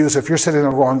that I've used, if you're sitting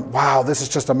there going, wow, this is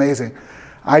just amazing.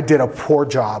 I did a poor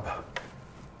job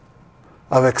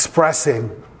of expressing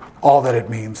all that it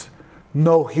means.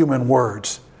 No human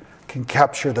words can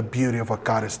capture the beauty of what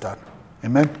God has done.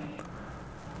 Amen?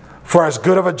 For as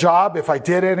good of a job, if I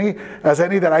did any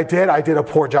that I did a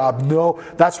poor job. No,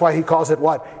 that's why he calls it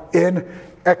what?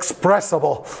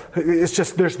 Inexpressible. It's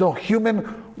just, there's no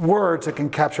human words that can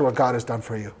capture what God has done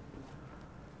for you.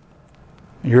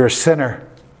 You're a sinner.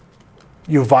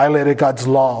 You violated God's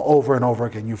law over and over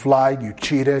again. You've lied, you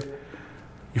cheated,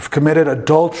 you've committed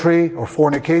adultery or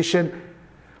fornication,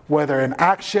 whether in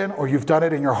action or you've done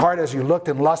it in your heart as you looked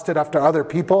and lusted after other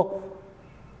people.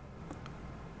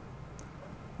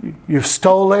 You've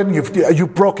stolen,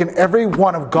 you've broken every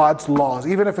one of God's laws,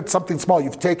 even if it's something small.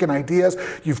 You've taken ideas,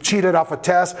 you've cheated off a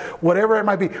test, whatever it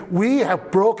might be. We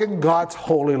have broken God's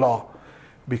holy law.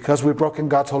 Because we've broken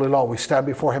God's holy law, we stand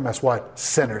before Him as what?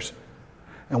 Sinners.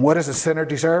 And what does a sinner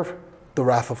deserve? The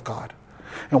wrath of God.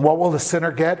 And what will the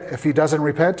sinner get if he doesn't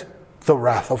repent? The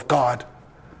wrath of God.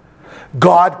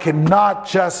 God cannot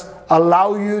just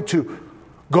allow you to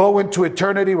go into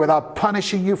eternity without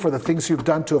punishing you for the things you've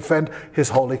done to offend His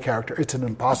holy character. It's an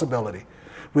impossibility.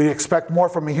 We expect more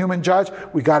from a human judge.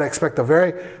 We got to expect the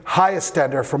very highest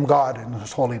standard from God in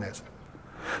His holiness.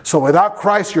 So without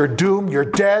Christ, you're doomed, you're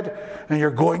dead, and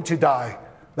you're going to die.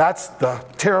 That's the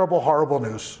terrible, horrible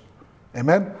news.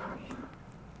 Amen?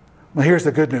 Well, here's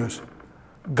the good news.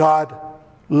 God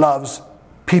loves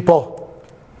people.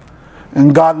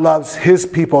 And God loves His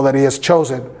people that He has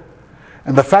chosen.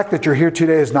 And the fact that you're here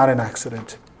today is not an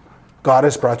accident. God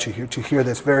has brought you here to hear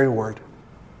this very word.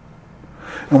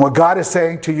 And what God is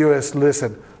saying to you is,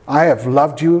 listen, I have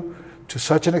loved you to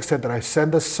such an extent that I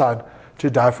sent the Son to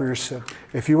die for your sin.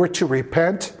 If you were to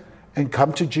repent and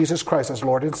come to Jesus Christ as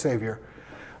Lord and Savior,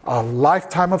 a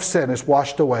lifetime of sin is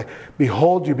washed away.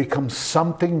 Behold, you become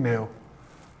something new.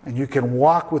 And you can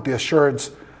walk with the assurance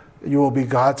that you will be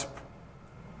God's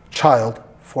child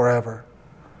forever.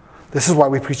 This is why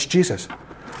we preach Jesus.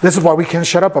 This is why we can't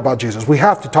shut up about Jesus. We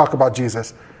have to talk about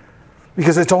Jesus.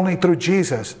 Because it's only through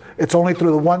Jesus. It's only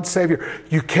through the one Savior.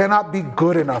 You cannot be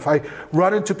good enough. I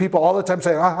run into people all the time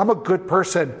saying, I'm a good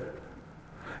person.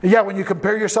 Yeah, when you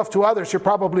compare yourself to others, you're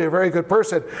probably a very good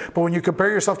person. But when you compare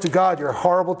yourself to God, you're a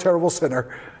horrible, terrible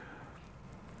sinner.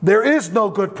 There is no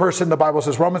good person, the Bible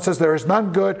says. Romans says there is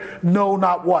none good, no,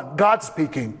 not one. God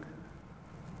speaking.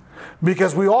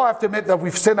 Because we all have to admit that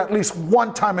we've sinned at least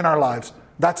one time in our lives.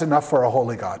 That's enough for a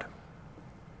holy God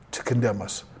to condemn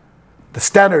us. The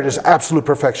standard is absolute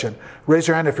perfection. Raise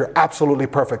your hand if you're absolutely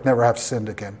perfect, never have sinned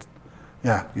again.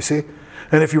 Yeah, you see?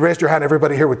 And if you raised your hand,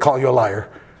 everybody here would call you a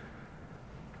liar.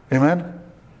 Amen?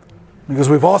 Because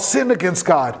we've all sinned against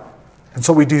God. And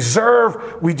so we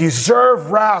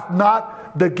deserve wrath,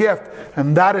 not the gift.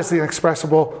 And that is the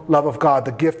inexpressible love of God,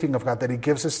 the gifting of God, that He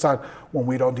gives His Son when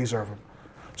we don't deserve Him.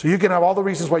 So you can have all the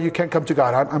reasons why you can't come to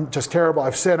God. I'm just terrible.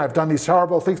 I've sinned. I've done these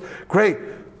horrible things. Great.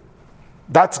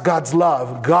 That's God's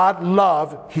love. God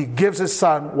love. He gives His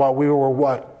Son while we were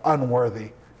what?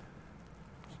 Unworthy.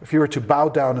 If you were to bow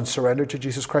down and surrender to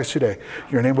Jesus Christ today,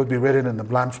 your name would be written in the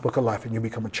Lamb's Book of Life and you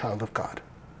become a child of God.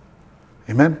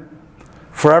 Amen?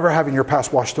 Forever having your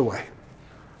past washed away.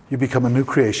 You become a new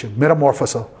creation.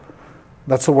 Metamorphosis.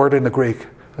 That's the word in the Greek.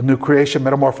 A new creation,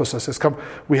 metamorphosis.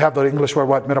 We have the English word,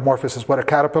 what? Metamorphosis. What a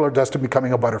caterpillar does to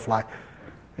becoming a butterfly.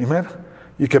 Amen?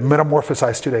 You can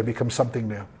metamorphosize today, become something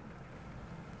new.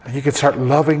 And you can start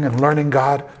loving and learning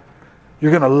God.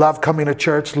 You're going to love coming to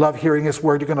church, love hearing His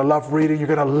word. You're going to love reading. You're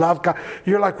going to love God.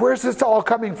 You're like, where's this all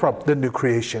coming from? The new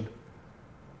creation.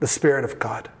 The Spirit of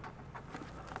God.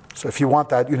 So if you want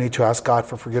that, you need to ask God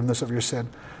for forgiveness of your sin.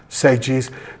 Say,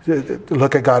 Jesus,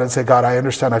 look at God and say, God, I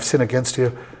understand I've sinned against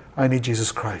you. I need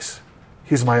Jesus Christ.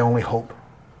 He's my only hope.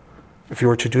 If you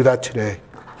were to do that today,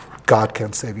 God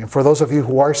can save you. And for those of you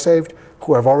who are saved,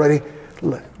 who have already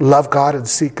loved God and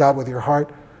seek God with your heart,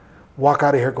 walk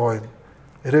out of here going,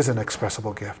 it is an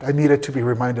inexpressible gift. I needed to be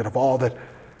reminded of all that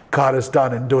God has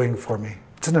done and doing for me.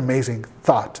 It's an amazing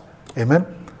thought. Amen?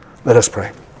 Let us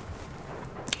pray.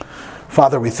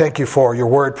 Father, we thank you for your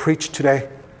word preached today,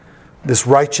 this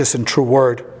righteous and true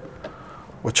word,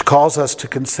 which calls us to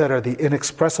consider the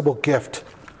inexpressible gift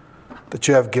that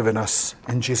you have given us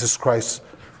in Jesus Christ,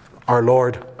 our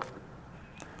Lord.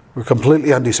 We're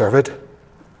completely undeserved.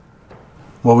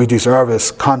 What we deserve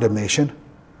is condemnation.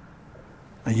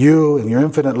 And you, in your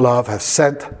infinite love, have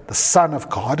sent the Son of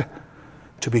God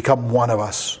to become one of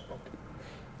us,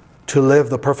 to live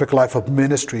the perfect life of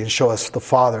ministry and show us the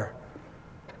Father,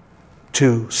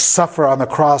 to suffer on the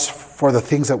cross for the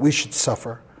things that we should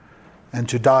suffer, and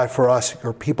to die for us,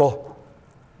 your people.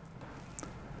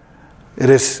 It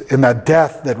is in that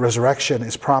death that resurrection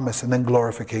is promised, and then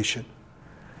glorification,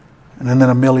 and then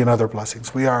a million other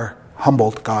blessings. We are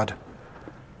humbled, God,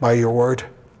 by your word.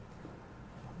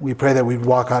 We pray that we'd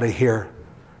walk out of here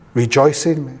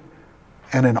rejoicing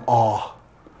and in awe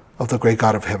of the great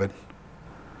God of heaven.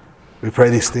 We pray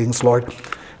these things, Lord.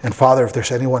 And Father, if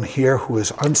there's anyone here who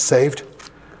is unsaved,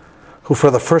 who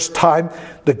for the first time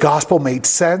the gospel made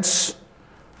sense,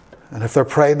 and if they're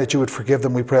praying that you would forgive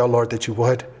them, we pray, oh Lord, that you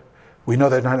would. We know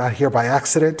they're not here by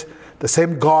accident. The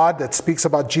same God that speaks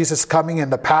about Jesus coming in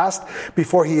the past,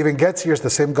 before he even gets here, is the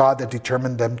same God that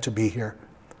determined them to be here.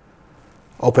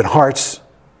 Open hearts,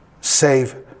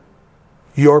 save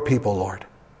your people, Lord.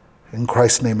 In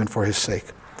Christ's name and for his sake.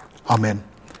 Amen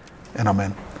and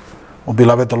amen. Well,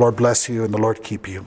 beloved, the Lord bless you and the Lord keep you.